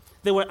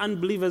 there were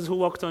unbelievers who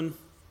walked on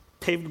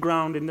paved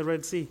ground in the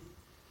Red Sea.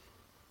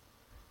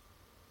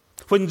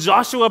 When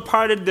Joshua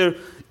parted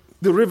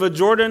the river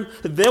Jordan,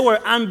 there were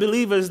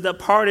unbelievers that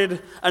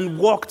parted and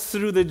walked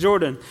through the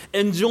Jordan,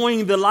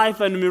 enjoying the life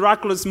and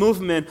miraculous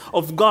movement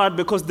of God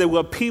because there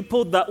were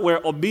people that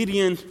were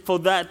obedient for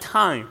that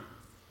time.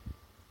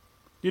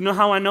 You know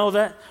how I know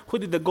that? Where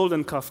did the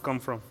golden calf come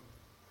from?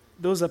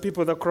 Those are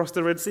people that crossed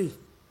the Red Sea.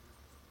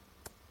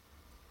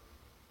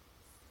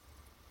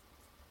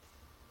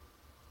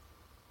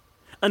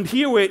 And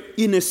here we're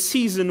in a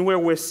season where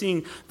we're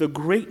seeing the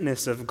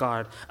greatness of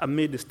God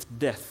amidst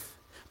death.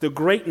 The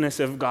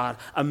greatness of God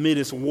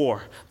amidst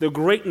war. The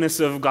greatness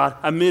of God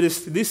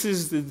amidst,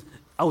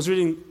 I was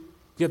reading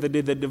the other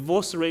day, the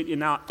divorce rate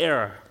in our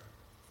era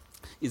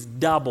is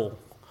double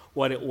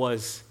what it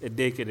was a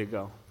decade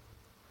ago.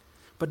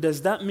 But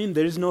does that mean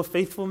there is no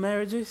faithful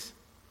marriages?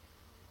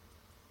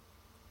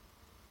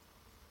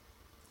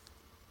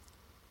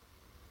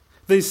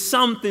 There's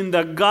something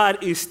that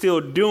God is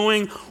still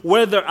doing,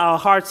 whether our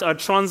hearts are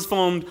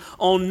transformed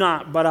or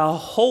not. But our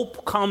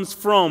hope comes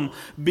from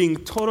being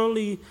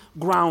totally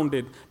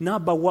grounded,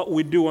 not by what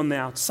we do on the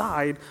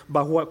outside,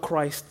 but what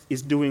Christ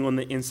is doing on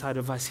the inside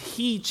of us.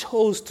 He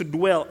chose to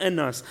dwell in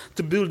us,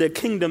 to build a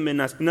kingdom in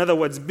us. In other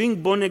words,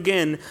 being born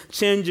again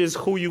changes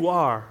who you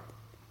are.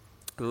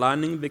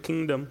 Learning the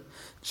kingdom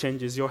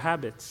changes your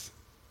habits.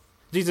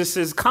 Jesus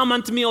says, "Come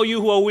unto me, all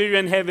you who are weary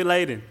and heavy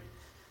laden,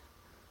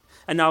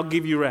 and I'll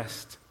give you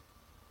rest.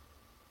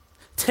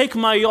 Take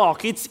my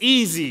yoke, it's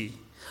easy.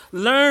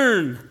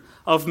 Learn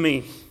of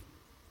me."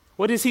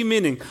 What is he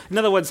meaning? In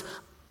other words,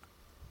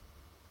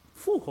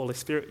 Holy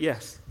Spirit,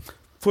 yes.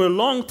 For a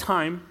long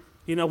time,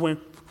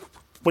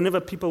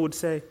 whenever people would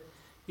say,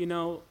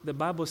 the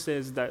Bible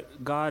says that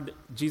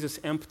Jesus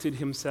emptied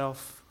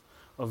himself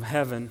of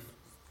heaven,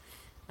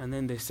 and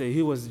then they say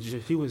he was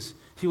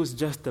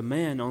just a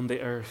man on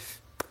the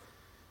earth.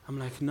 I'm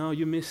like, no,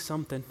 you missed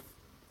something.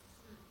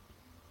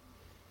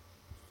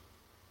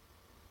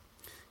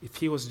 If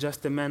he was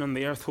just a man on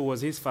the earth, who was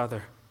his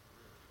father?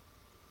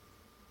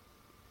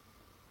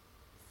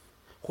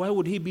 Why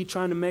would he be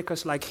trying to make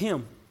us like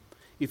him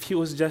if he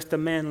was just a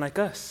man like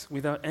us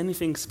without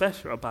anything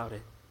special about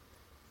it?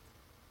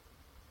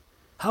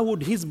 How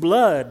would his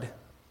blood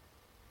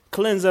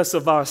cleanse us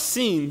of our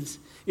sins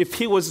if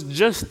he was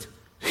just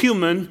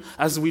human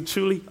as we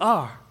truly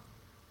are?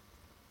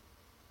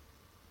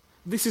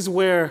 This is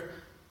where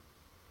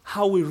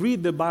how we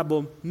read the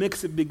Bible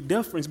makes a big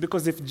difference,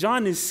 because if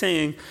John is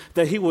saying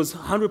that he was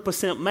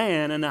 100%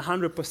 man and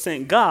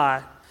 100%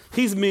 God,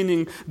 he's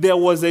meaning there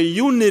was a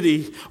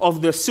unity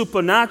of the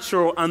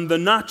supernatural and the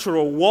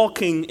natural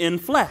walking in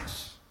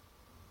flesh.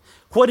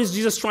 What is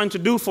Jesus trying to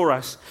do for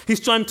us?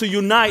 He's trying to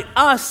unite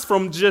us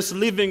from just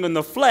living in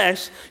the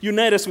flesh,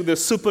 unite us with the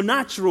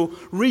supernatural,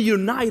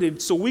 reunited,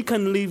 so we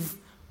can live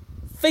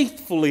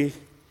faithfully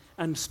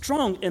and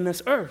strong in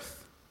this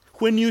earth.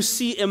 When you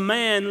see a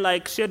man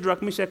like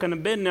Shadrach, Meshach, and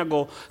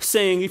Abednego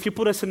saying, if you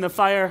put us in the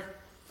fire,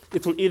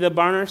 it will either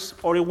burn us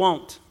or it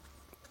won't.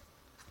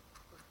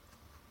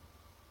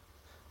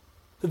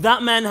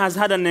 That man has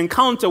had an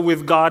encounter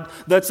with God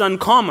that's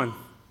uncommon.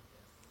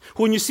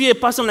 When you see a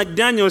person like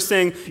Daniel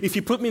saying, if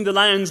you put me in the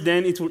lion's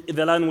den,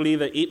 the lion will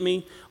either eat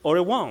me or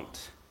it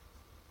won't.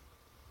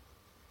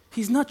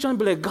 He's not trying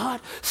to be like,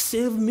 God,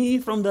 save me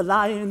from the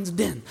lion's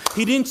den.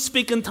 He didn't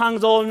speak in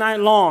tongues all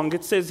night long.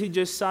 It says he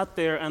just sat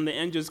there and the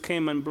angels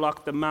came and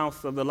blocked the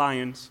mouth of the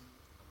lions.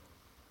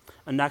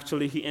 And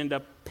actually he ended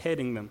up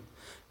petting them.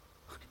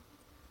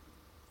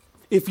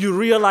 If you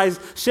realize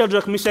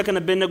Shadrach, Meshach, and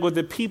Abednego,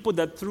 the people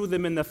that threw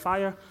them in the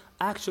fire,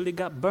 actually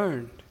got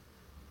burned.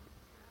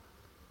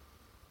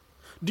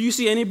 Do you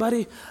see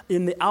anybody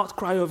in the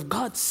outcry of,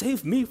 God,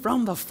 save me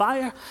from the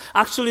fire?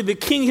 Actually, the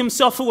king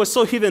himself, who was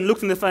so heathen,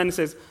 looked in the fire and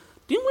says,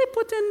 didn't we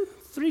put in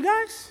 3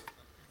 guys?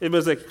 It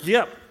was like,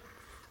 yep.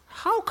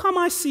 How come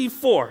I see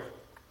 4?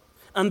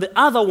 And the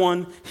other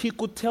one, he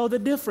could tell the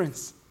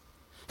difference.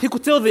 He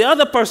could tell the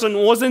other person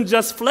wasn't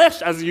just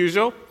flesh as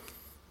usual,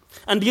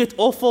 and yet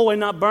all 4 were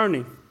not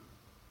burning.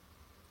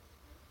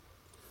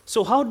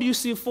 So how do you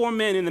see 4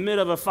 men in the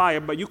middle of a fire,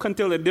 but you can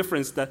tell the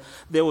difference that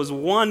there was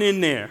one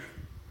in there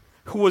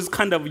who was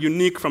kind of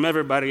unique from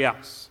everybody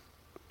else?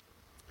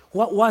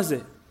 What was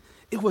it?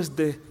 It was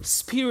the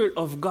Spirit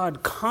of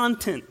God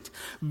content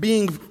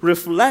being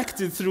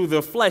reflected through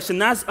the flesh. And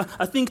that's,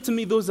 I think to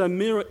me, those are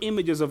mirror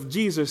images of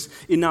Jesus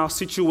in our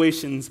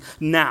situations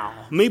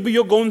now. Maybe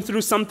you're going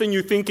through something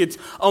you think it's,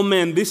 oh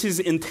man, this is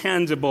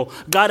intangible.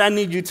 God, I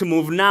need you to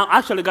move now.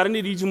 Actually, God, I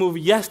need you to move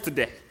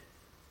yesterday.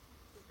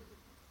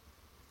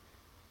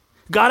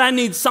 God, I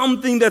need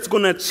something that's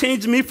going to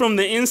change me from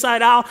the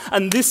inside out,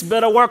 and this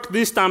better work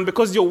this time,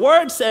 because your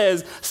word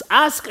says,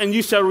 ask and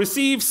you shall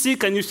receive,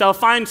 seek and you shall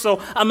find.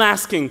 So I'm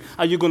asking,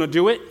 are you going to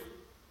do it?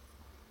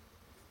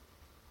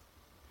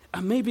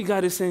 And maybe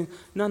God is saying,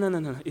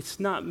 no, it's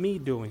not me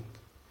doing.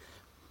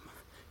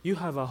 You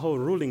have a whole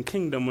ruling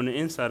kingdom on the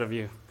inside of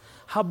you.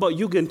 How about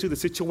you get into the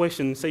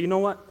situation and say, you know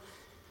what?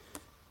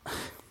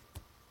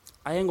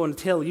 I ain't going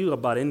to tell you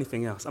about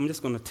anything else. I'm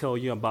just going to tell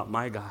you about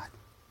my God.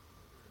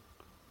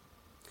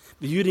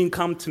 You didn't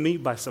come to me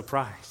by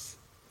surprise.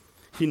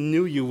 He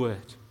knew you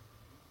would.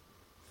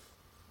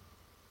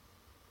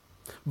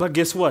 But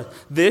guess what?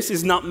 This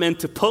is not meant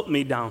to put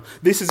me down.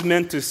 This is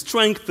meant to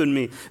strengthen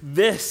me.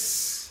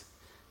 This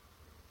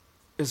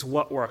is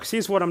what works.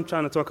 Here's what I'm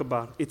trying to talk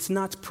about. It's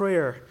not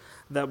prayer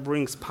that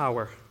brings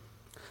power,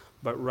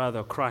 but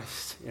rather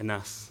Christ in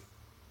us.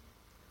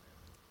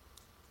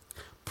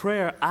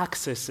 Prayer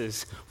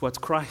accesses what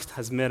Christ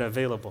has made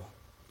available.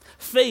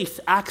 Faith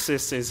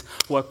accesses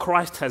what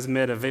Christ has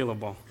made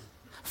available.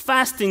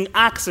 Fasting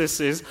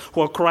accesses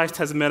what Christ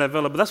has made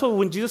available. That's why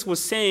when Jesus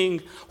was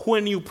saying,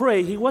 when you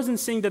pray, he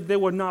wasn't saying that they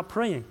were not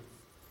praying.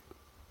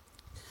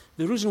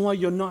 The reason why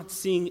you're not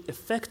seeing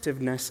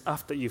effectiveness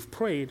after you've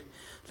prayed,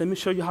 let me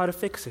show you how to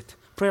fix it.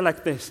 Pray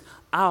like this: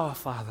 Our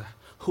Father,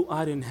 who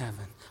art in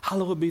heaven,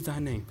 hallowed be thy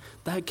name.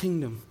 Thy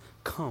kingdom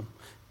come.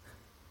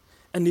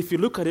 And if you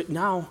look at it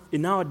now,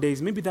 in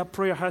nowadays, maybe that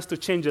prayer has to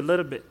change a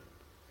little bit.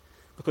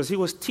 Because he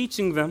was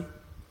teaching them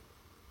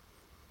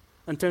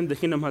until the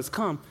kingdom has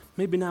come.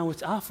 Maybe now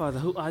it's our Father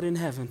who art in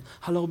heaven.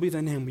 Hallowed be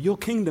thy name. Your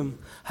kingdom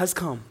has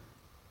come.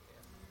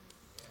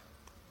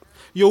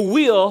 Your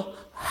will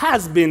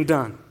has been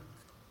done.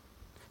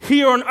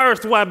 Here on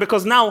earth. Why?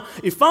 Because now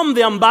if I'm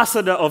the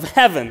ambassador of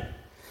heaven,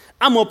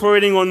 I'm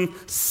operating on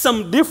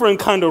some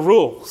different kind of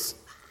rules.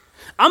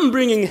 I'm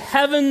bringing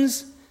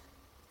heaven's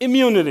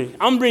immunity.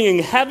 I'm bringing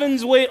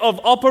heaven's way of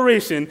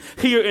operation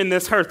here in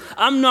this earth.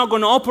 I'm not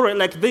going to operate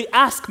like they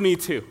ask me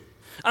to.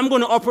 I'm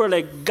going to operate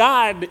like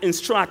God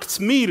instructs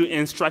me to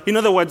instruct. In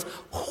other words,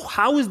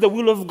 how is the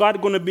will of God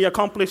going to be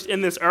accomplished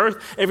in this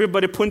earth?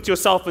 Everybody point to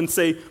yourself and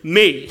say,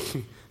 me.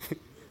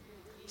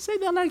 Say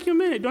that like you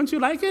mean it. Don't you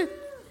like it?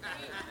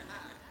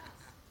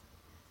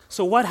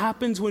 So what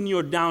happens when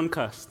you're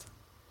downcast?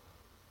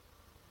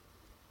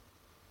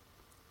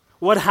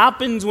 What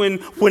happens when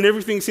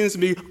everything seems to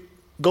be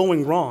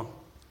going wrong?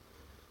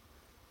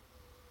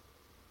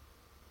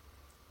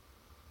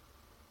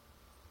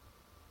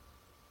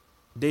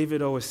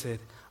 David always said,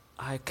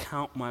 I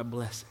count my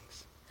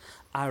blessings.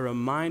 I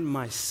remind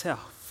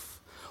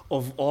myself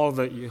of all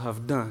that you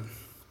have done.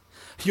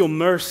 Your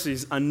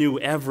mercies are new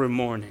every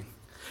morning.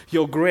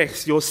 Your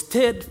grace, your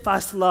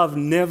steadfast love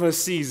never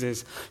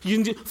ceases.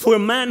 For a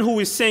man who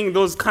is saying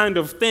those kind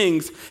of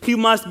things, he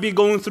must be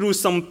going through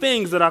some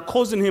things that are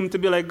causing him to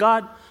be like,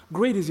 God,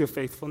 great is your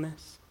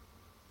faithfulness.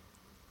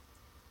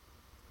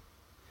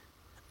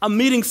 I'm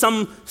meeting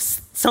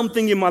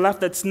something in my life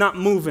that's not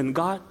moving.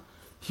 God,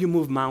 you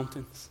move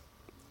mountains.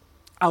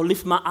 I'll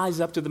lift my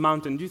eyes up to the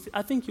mountain.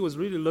 I think he was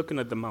really looking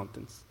at the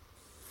mountains.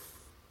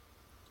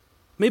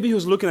 Maybe he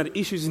was looking at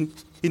issues in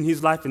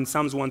his life in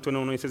Psalms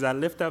 121. He says, I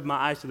lift up my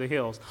eyes to the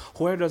hills.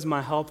 Where does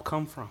my help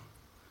come from?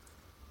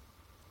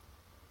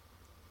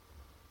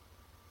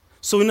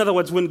 So in other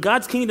words, when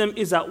God's kingdom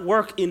is at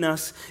work in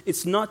us,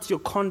 it's not your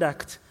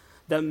conduct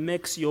that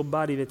makes your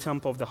body the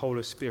temple of the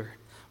Holy Spirit,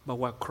 but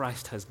what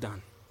Christ has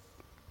done.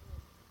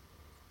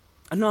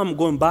 I know I'm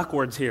going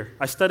backwards here.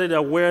 I started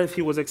at where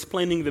he was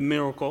explaining the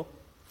miracle.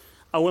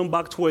 I went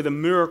back to where the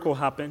miracle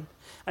happened.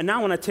 And now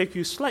I want to take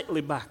you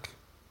slightly back.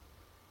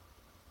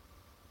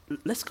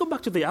 Let's go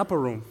back to the upper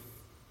room.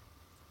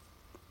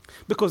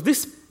 Because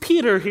this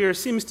Peter here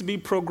seems to be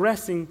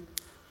progressing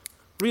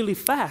really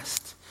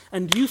fast.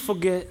 And you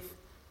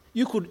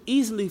could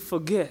easily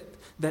forget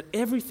that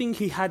everything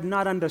he had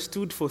not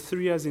understood for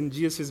 3 years in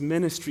Jesus'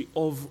 ministry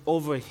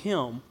over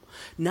him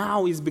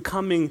now is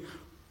becoming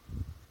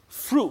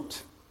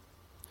fruit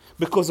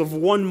because of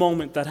one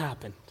moment that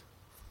happened.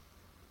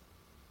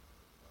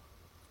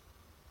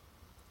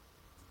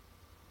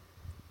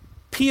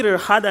 Peter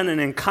had an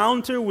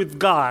encounter with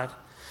God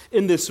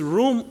in this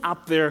room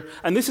up there,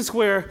 and this is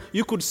where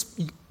you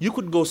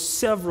could go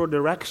several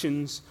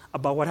directions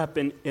about what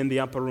happened in the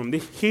upper room.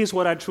 Here's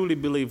what I truly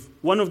believe.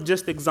 One of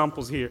just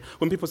examples here,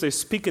 when people say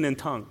speaking in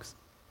tongues.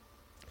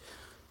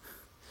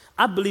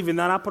 I believe in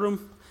that upper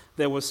room,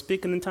 there was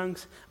speaking in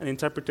tongues and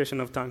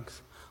interpretation of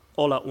tongues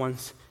all at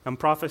once, and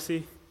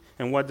prophecy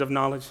and words of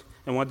knowledge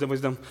and words of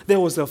wisdom. There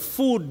was a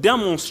full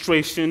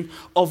demonstration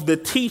of the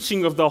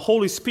teaching of the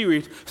Holy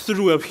Spirit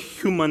through a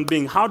human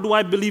being. How do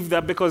I believe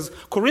that? Because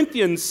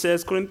Corinthians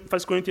says, 1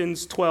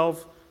 Corinthians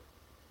 12,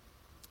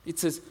 it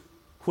says,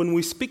 when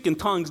we speak in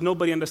tongues,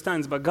 nobody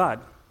understands but God,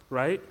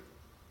 right?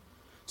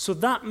 So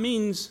that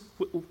means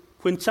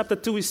when chapter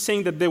 2 is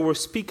saying that they were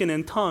speaking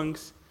in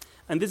tongues,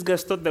 and these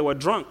guys thought they were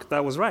drunk,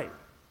 that was right.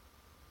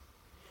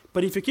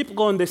 But if you keep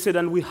going, they said,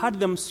 and we had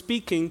them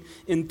speaking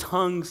in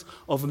tongues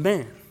of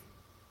men.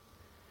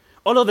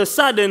 All of a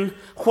sudden,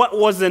 what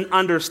wasn't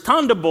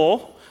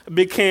understandable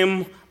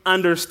became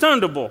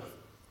understandable.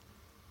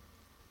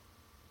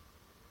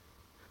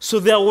 So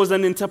there was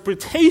an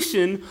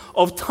interpretation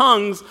of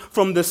tongues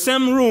from the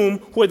same room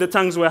where the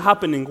tongues were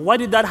happening. Why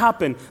did that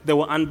happen? There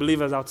were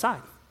unbelievers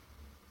outside.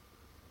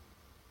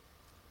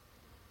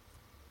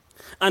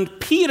 And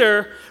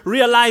Peter,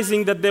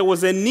 realizing that there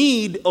was a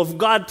need of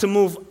God to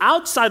move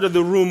outside of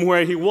the room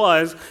where he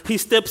was, he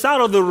steps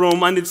out of the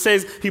room, and it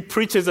says he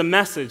preaches a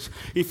message.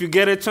 If you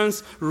get a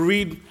chance,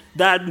 read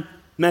that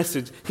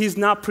message. He's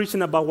not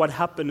preaching about what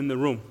happened in the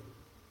room.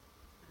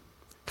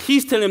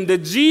 He's telling him the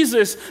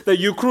Jesus that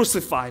you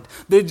crucified,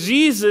 the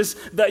Jesus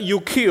that you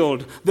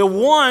killed, the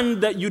one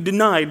that you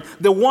denied,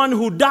 the one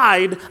who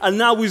died and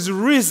now is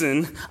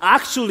risen.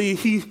 Actually,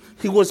 he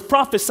was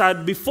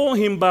prophesied before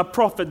him by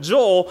prophet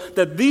Joel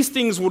that these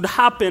things would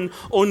happen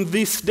on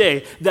this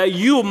day, that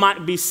you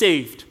might be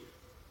saved.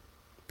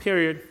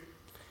 Period.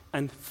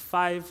 And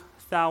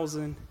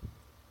 3,000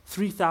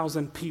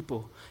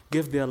 people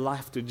gave their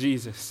life to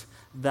Jesus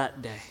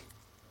that day.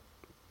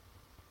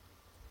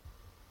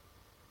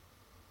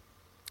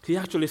 He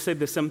actually said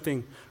the same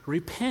thing.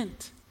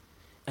 Repent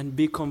and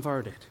be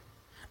converted.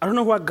 I don't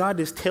know what God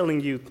is telling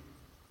you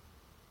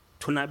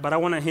tonight, but I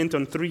want to hint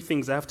on 3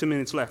 things. I have 2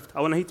 minutes left. I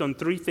want to hint on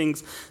 3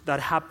 things that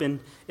happened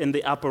in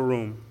the upper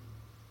room.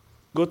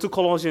 Go to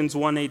Colossians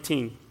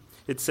 1:18.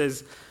 It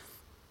says,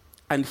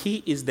 and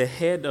he is the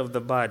head of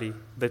the body,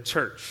 the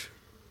church,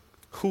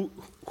 who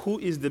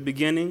is the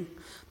beginning,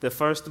 the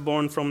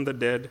firstborn from the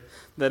dead,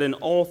 that in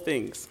all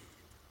things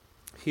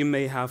he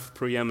may have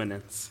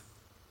preeminence.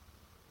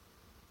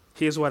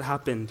 Here's what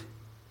happened.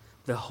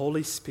 The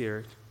Holy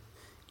Spirit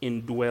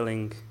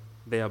indwelling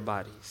their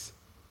bodies.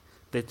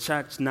 The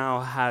church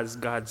now has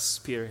God's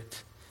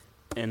Spirit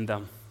in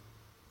them.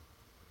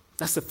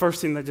 That's the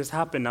first thing that just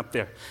happened up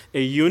there.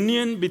 A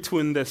union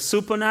between the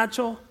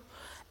supernatural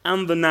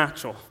and the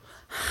natural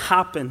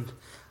happened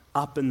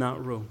up in that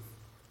room.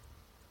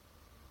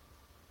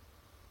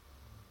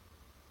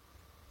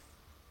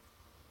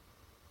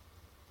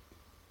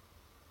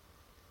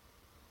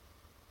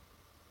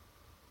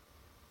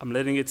 I'm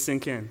letting it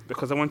sink in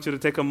because I want you to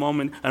take a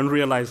moment and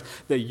realize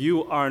that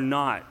you are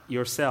not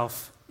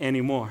yourself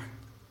anymore.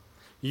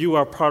 You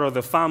are part of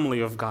the family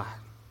of God.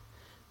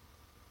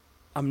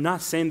 I'm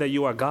not saying that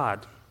you are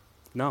God.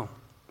 No.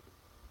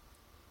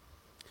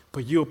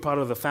 But you are part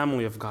of the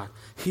family of God.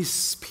 His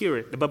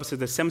Spirit, the Bible says,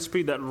 the same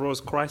Spirit that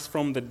rose Christ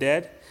from the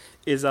dead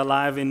is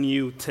alive in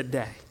you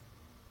today.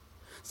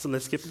 So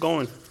let's keep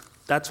going.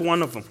 That's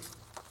one of them.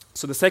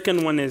 So the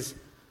second one is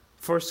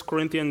 1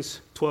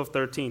 Corinthians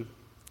 12:13.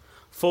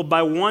 For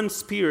by one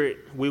Spirit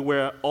we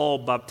were all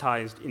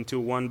baptized into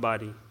one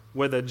body,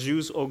 whether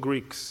Jews or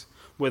Greeks,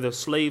 whether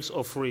slaves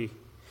or free,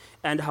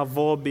 and have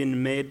all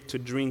been made to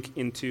drink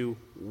into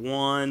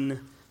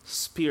one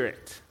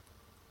Spirit.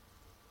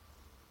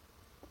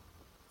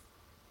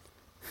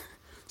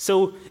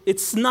 So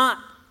it's not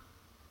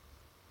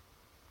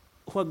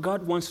what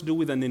God wants to do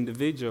with an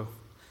individual.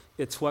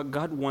 It's what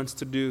God wants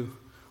to do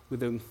with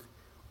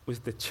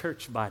the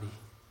church body.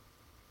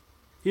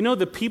 You know,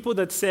 the people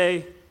that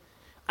say,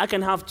 I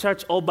can have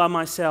church all by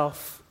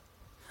myself.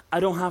 I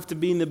don't have to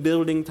be in the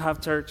building to have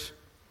church.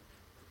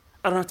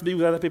 I don't have to be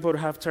with other people to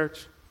have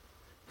church.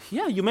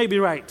 Yeah, you may be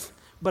right.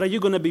 But are you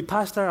going to be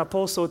pastor,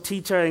 apostle,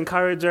 teacher,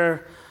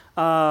 encourager,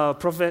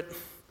 prophet,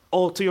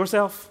 all to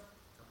yourself?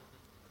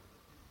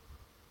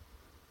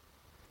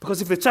 Because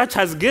if the church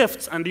has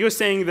gifts and you're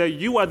saying that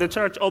you are the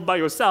church all by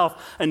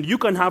yourself and you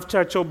can have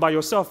church all by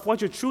yourself,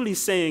 what you're truly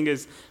saying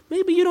is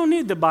maybe you don't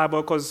need the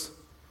Bible because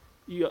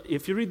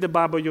if you read the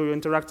Bible, you're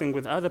interacting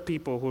with other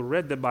people who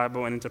read the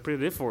Bible and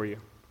interpreted it for you.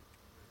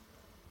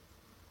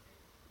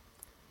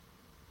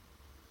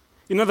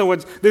 In other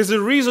words, there's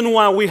a reason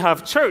why we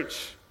have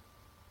church.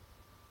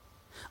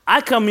 I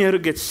come here to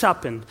get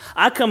sharpened.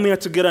 I come here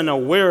to get an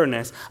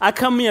awareness. I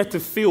come here to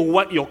feel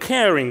what you're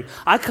carrying.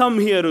 I come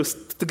here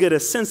to get a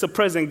sense of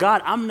present.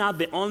 God, I'm not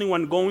the only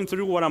one going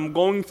through what I'm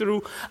going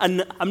through,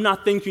 and I'm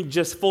not thinking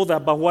just for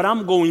that, but what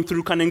I'm going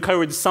through can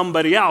encourage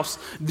somebody else,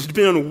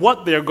 depending on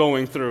what they're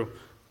going through.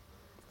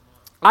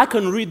 I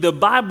can read the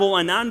Bible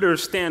and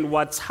understand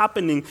what's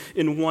happening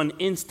in one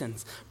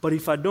instance. But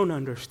if I don't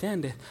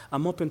understand it,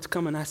 I'm open to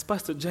come and ask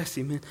Pastor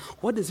Jesse, man,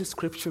 what does this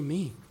scripture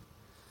mean?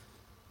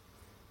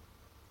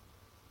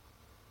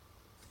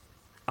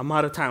 I'm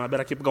out of time. I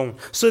better keep going.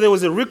 So there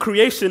was a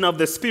recreation of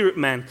the spirit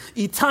man.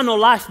 Eternal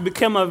life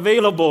became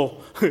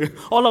available.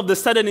 All of a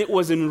sudden, it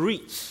was in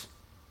reach.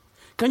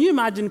 Can you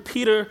imagine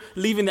Peter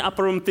leaving the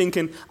upper room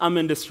thinking, I'm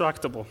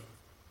indestructible?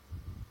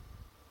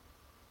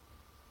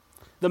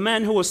 The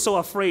man who was so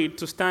afraid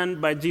to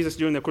stand by Jesus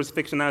during the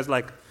crucifixion, I was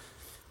like,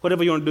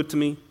 whatever you want to do to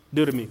me,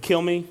 do to me.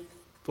 Kill me,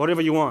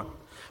 whatever you want.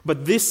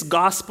 But this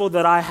gospel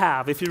that I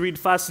have, if you read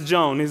 1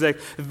 John, he's like,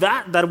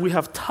 that we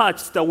have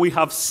touched, that we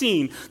have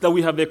seen, that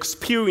we have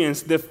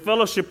experienced, the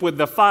fellowship with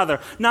the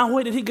Father. Now,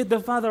 where did he get the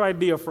Father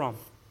idea from?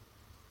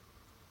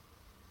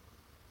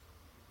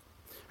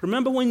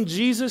 Remember when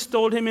Jesus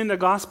told him in the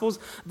Gospels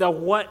that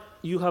what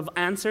you have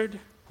answered?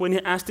 When he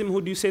asked him,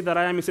 who do you say that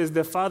I am? He says,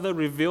 the Father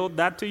revealed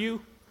that to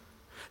you.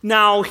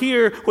 Now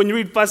here, when you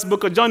read first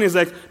book of John, he's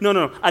like,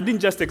 no, I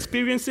didn't just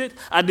experience it,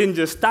 I didn't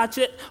just touch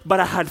it, but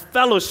I had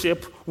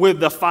fellowship with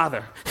the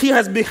Father. He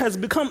has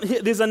become,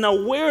 there's an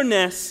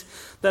awareness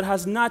that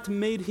has not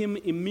made him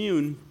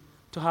immune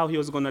to how he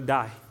was going to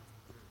die.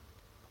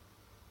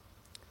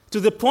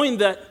 To the point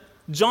that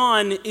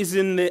John is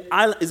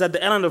at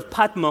the island of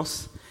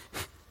Patmos.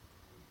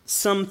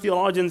 Some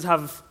theologians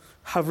have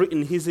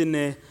written he's in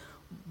a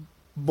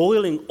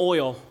boiling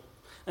oil,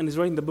 and he's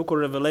writing the book of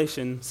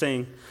Revelation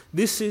saying,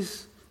 this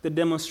is the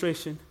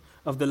demonstration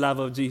of the love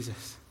of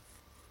Jesus.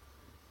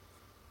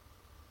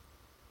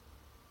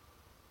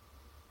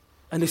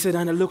 And they said,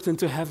 and I looked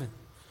into heaven.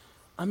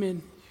 I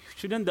mean,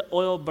 shouldn't the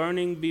oil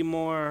burning be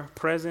more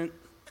present?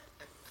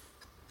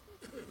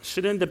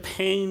 Shouldn't the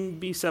pain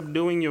be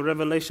subduing your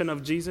revelation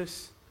of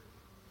Jesus?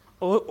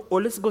 Or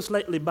let's go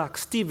slightly back.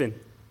 Stephen,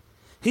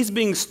 he's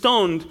being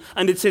stoned,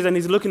 and it says, and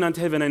he's looking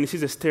into heaven, and he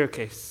sees a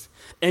staircase.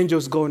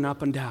 Angels going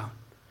up and down.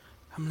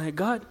 I'm like,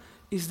 God,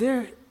 is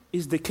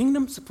the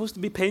kingdom supposed to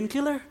be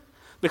painkiller?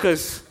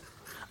 Because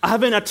I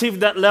haven't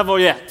achieved that level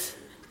yet.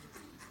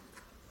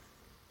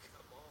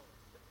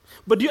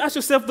 But do you ask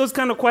yourself those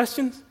kind of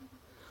questions?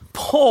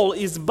 Paul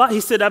he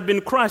said, I've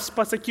been crushed,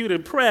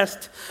 persecuted,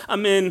 pressed,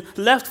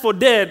 left for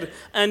dead.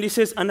 And he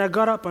says, and I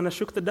got up and I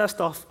shook the dust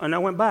off and I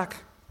went back.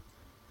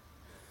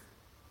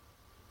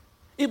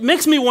 It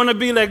makes me want to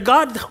be like,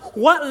 God,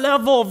 what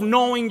level of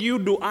knowing you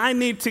do I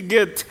need to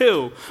get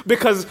to?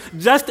 Because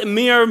just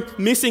mere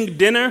missing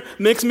dinner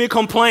makes me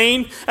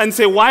complain and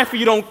say, wife,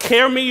 you don't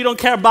care me, you don't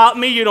care about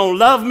me, you don't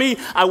love me.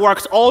 I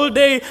worked all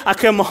day, I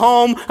came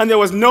home and there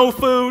was no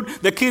food.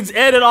 The kids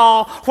ate it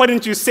all. Why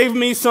didn't you save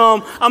me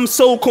some? I'm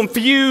so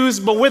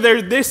confused, but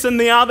whether this and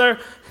the other.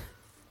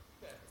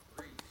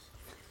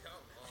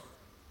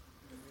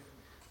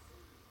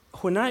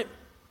 When I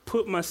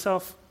put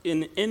myself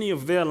in any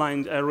of their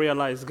lines, I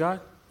realized,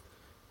 God,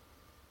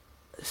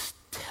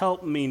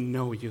 help me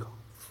know you.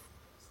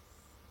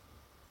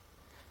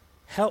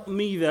 Help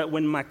me that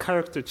when my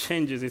character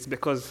changes, it's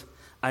because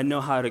I know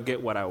how to get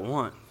what I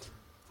want.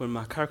 When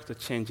my character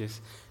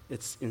changes,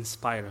 it's in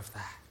spite of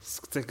that.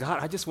 Say, God,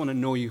 I just want to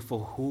know you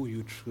for who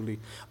you truly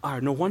are.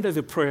 No wonder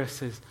the prayer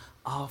says,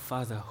 Our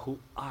Father who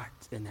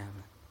art in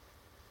heaven.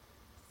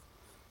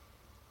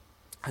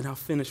 And I'll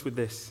finish with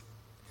this.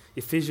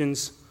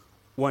 Ephesians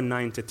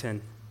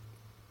 1:9-10.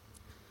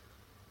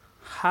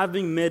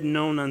 Having made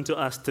known unto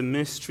us the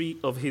mystery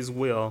of his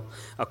will,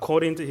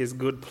 according to his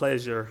good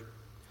pleasure,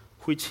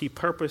 which he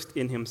purposed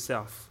in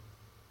himself,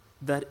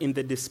 that in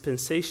the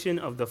dispensation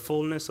of the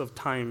fullness of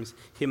times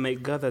he may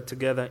gather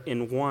together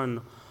in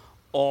one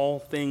all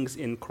things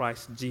in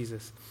Christ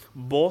Jesus,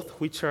 both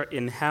which are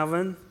in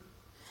heaven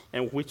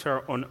and which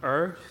are on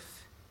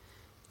earth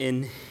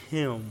in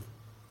him.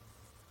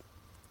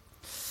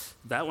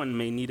 That one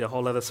may need a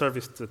whole other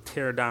service to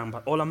tear down,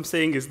 but all I'm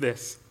saying is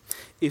this.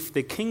 If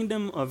the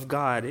kingdom of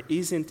God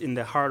isn't in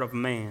the heart of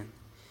man,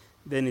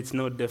 then it's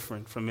no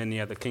different from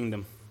any other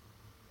kingdom.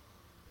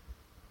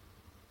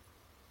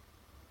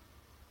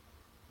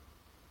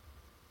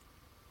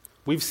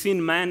 We've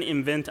seen man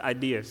invent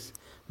ideas.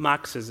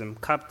 Marxism,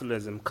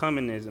 capitalism,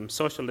 communism,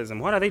 socialism.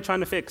 What are they trying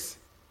to fix?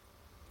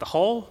 The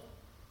whole?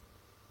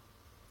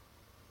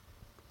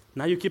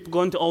 Now you keep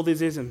going to all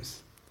these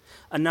isms.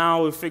 And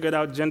now we've figured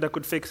out gender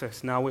could fix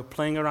us. Now we're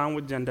playing around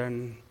with gender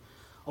and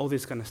all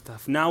this kind of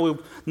stuff.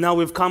 Now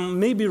we've come,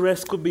 maybe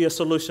rest could be a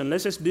solution.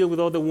 Let's just deal with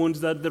all the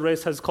wounds that the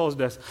rest has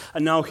caused us.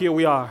 And now here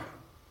we are.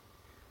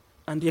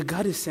 And yet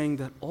God is saying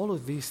that all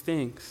of these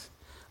things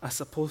are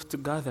supposed to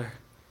gather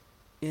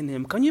in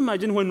him. Can you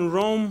imagine when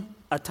Rome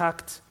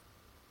attacked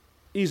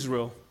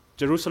Israel,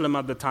 Jerusalem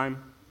at the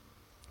time?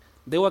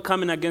 They were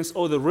coming against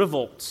all the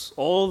revolts,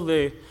 all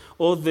the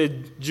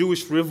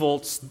Jewish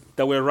revolts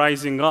that were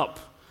rising up,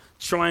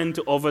 trying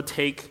to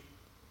overtake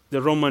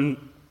the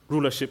Roman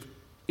rulership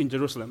in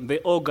Jerusalem. They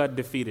all got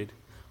defeated.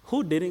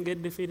 Who didn't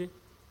get defeated?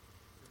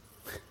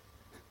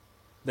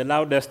 The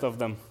loudest of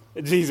them,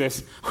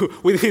 Jesus,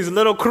 with his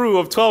little crew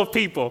of 12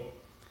 people.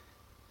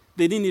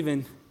 They didn't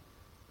even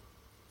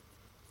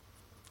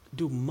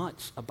do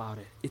much about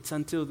it. It's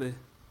until the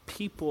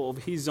people of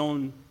his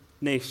own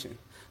nation,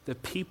 the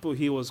people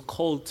he was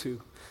called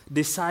to,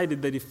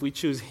 decided that if we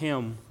choose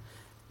him,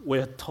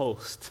 we're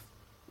toast.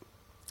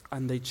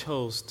 And they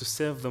chose to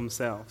save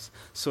themselves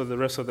so the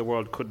rest of the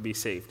world could be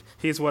saved.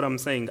 Here's what I'm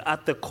saying.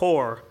 At the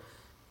core,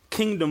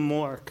 kingdom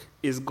work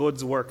is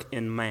God's work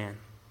in man.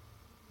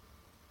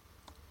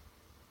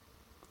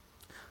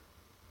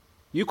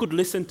 You could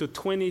listen to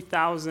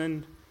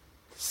 20,000,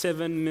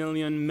 7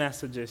 million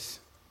messages.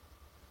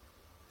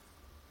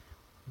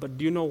 But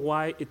do you know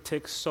why it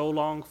takes so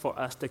long for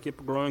us to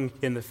keep growing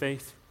in the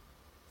faith?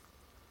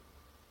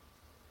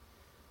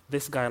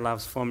 This guy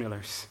loves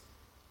formulas.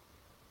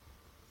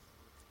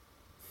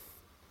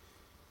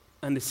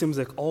 And it seems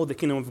like all the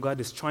kingdom of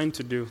God is trying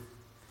to do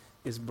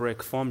is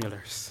break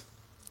formulas.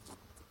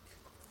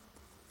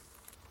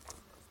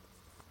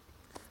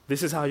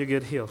 This is how you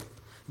get healed.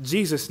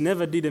 Jesus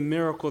never did a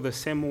miracle the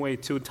same way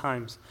 2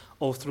 times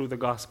all through the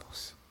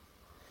Gospels.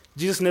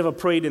 Jesus never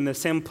prayed in the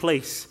same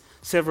place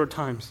several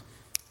times.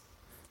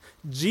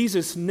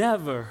 Jesus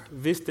never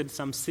visited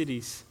some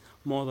cities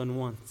more than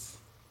once.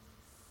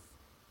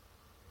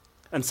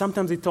 And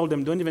sometimes he told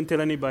them, don't even tell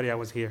anybody I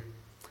was here.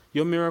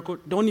 Your miracle,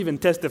 don't even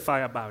testify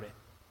about it.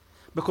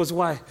 Because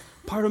why?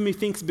 Part of me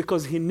thinks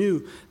because he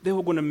knew they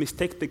were going to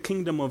mistake the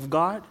kingdom of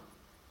God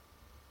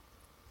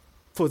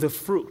for the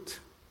fruit.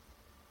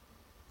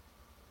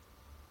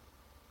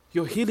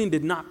 Your healing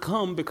did not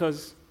come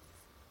because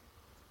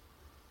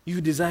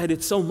you desired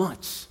it so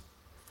much.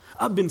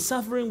 I've been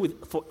suffering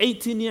for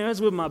 18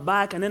 years with my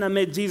back, and then I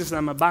met Jesus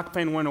and my back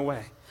pain went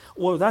away.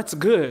 Well, that's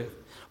good.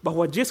 But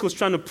what Jesus was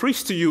trying to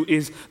preach to you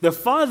is the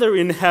Father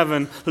in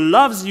heaven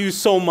loves you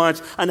so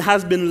much and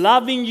has been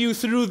loving you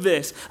through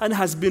this and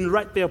has been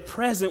right there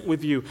present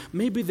with you.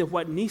 Maybe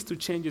what needs to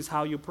change is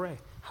how you pray,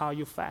 how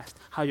you fast,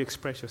 how you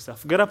express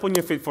yourself. Get up on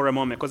your feet for a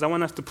moment because I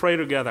want us to pray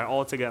together,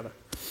 all together.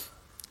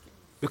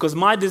 Because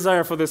my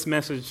desire for this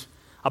message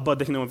about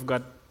the kingdom of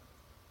God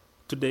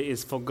today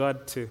is for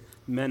God to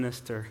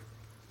minister,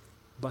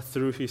 but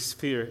through his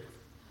Spirit,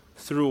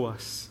 through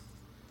us,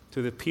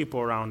 to the people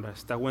around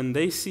us, that when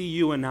they see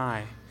you and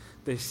I,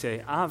 they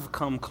say, I've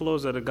come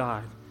closer to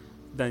God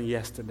than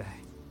yesterday.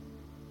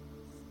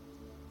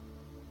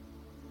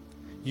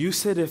 You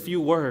said a few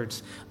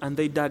words, and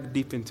they dug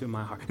deep into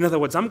my heart. In other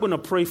words, I'm going to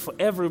pray for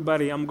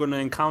everybody I'm going to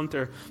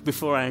encounter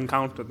before I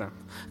encounter them.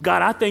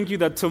 God, I thank you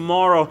that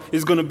tomorrow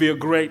is going to be a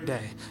great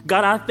day.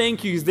 God, I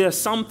thank you. Is there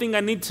something I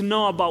need to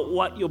know about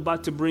what you're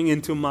about to bring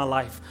into my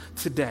life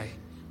today?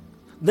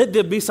 Let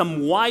there be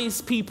some wise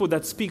people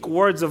that speak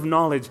words of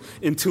knowledge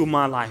into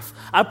my life.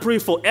 I pray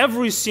for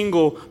every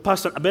single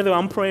person. By the way,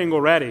 I'm praying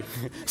already.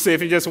 So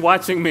if you're just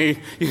watching me,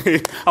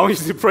 I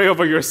want you to pray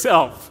over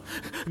yourself.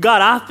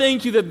 God, I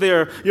thank you that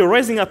you're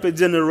raising up a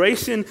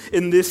generation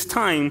in this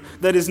time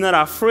that is not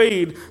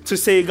afraid to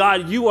say,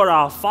 God, you are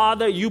our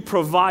Father, you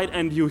provide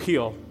and you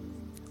heal.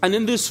 And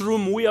in this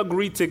room, we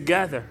agree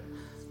together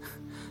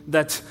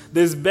that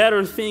there's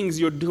better things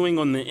you're doing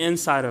on the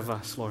inside of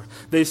us, Lord.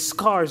 There's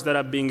scars that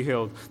are being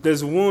healed.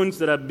 There's wounds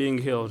that are being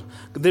healed.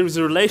 There's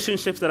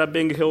relationships that are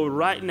being healed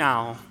right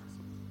now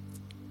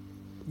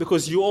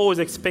because you always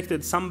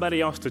expected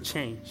somebody else to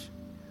change.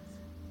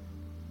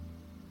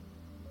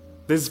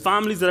 There's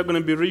families that are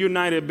going to be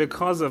reunited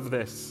because of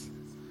this.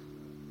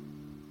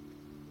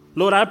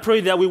 Lord, I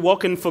pray that we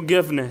walk in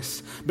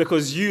forgiveness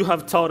because you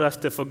have taught us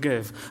to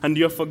forgive and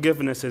your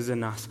forgiveness is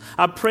in us.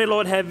 I pray,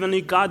 Lord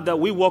Heavenly God, that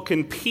we walk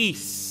in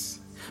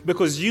peace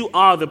because you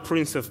are the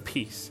Prince of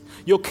Peace.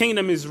 Your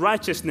kingdom is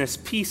righteousness,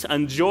 peace,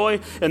 and joy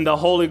in the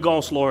Holy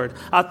Ghost, Lord.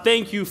 I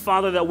thank you,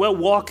 Father, that we're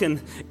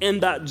walking in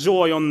that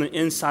joy on the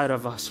inside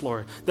of us,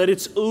 Lord, that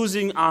it's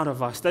oozing out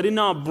of us, that in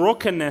our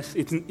brokenness,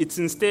 it's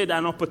instead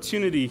an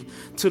opportunity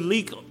to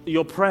leak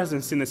your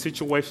presence in the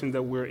situation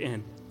that we're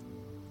in.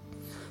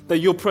 That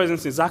your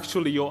presence is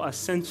actually your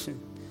ascension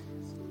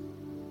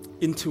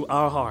into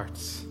our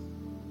hearts.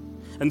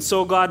 And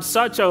so, God,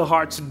 search our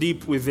hearts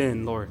deep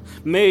within, Lord.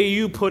 May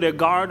you put a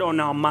guard on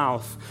our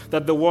mouth,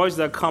 that the words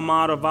that come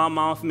out of our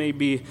mouth may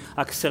be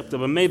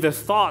acceptable. May the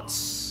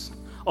thoughts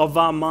of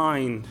our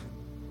mind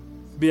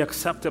be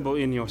acceptable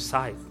in your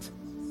sight.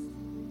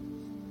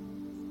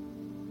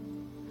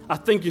 I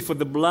thank you for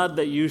the blood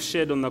that you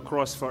shed on the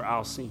cross for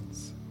our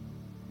sins.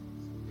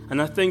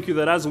 And I thank you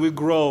that as we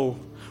grow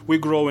we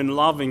grow in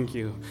loving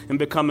you and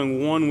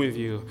becoming one with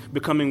you,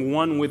 becoming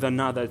one with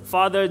another.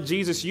 Father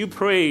Jesus, you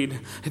prayed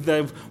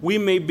that we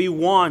may be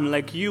one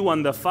like you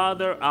and the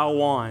Father are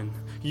one.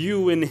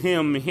 You and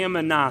him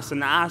and us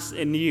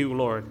and you,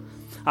 Lord.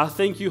 I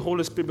thank you,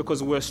 Holy Spirit,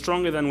 because we're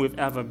stronger than we've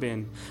ever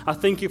been. I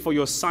thank you for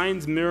your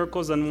signs,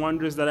 miracles, and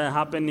wonders that are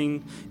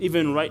happening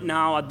even right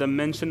now at the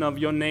mention of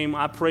your name.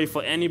 I pray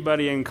for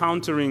anybody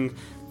encountering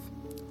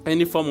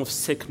any form of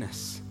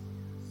sickness,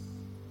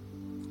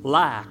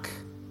 lack,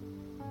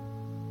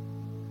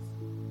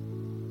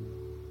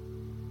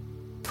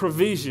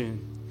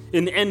 provision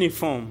in any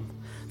form,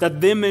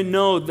 that they may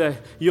know that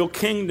your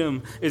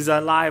kingdom is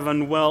alive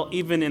and well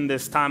even in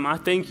this time. I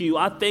thank you.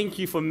 I thank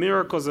you for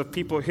miracles of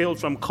people healed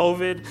from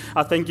COVID.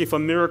 I thank you for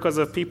miracles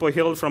of people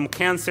healed from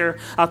cancer.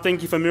 I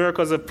thank you for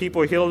miracles of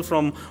people healed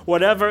from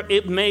whatever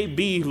it may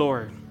be,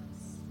 Lord.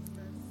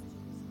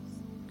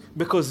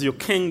 Because your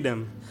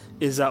kingdom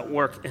is at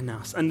work in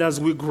us. And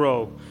as we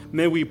grow,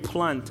 may we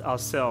plant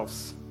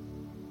ourselves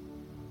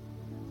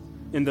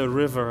in the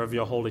river of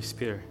your Holy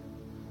Spirit,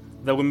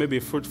 that we may be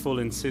fruitful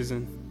in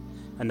season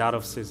and out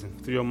of season.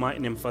 Through your mighty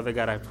name, Father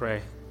God, I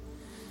pray.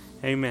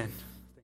 Amen.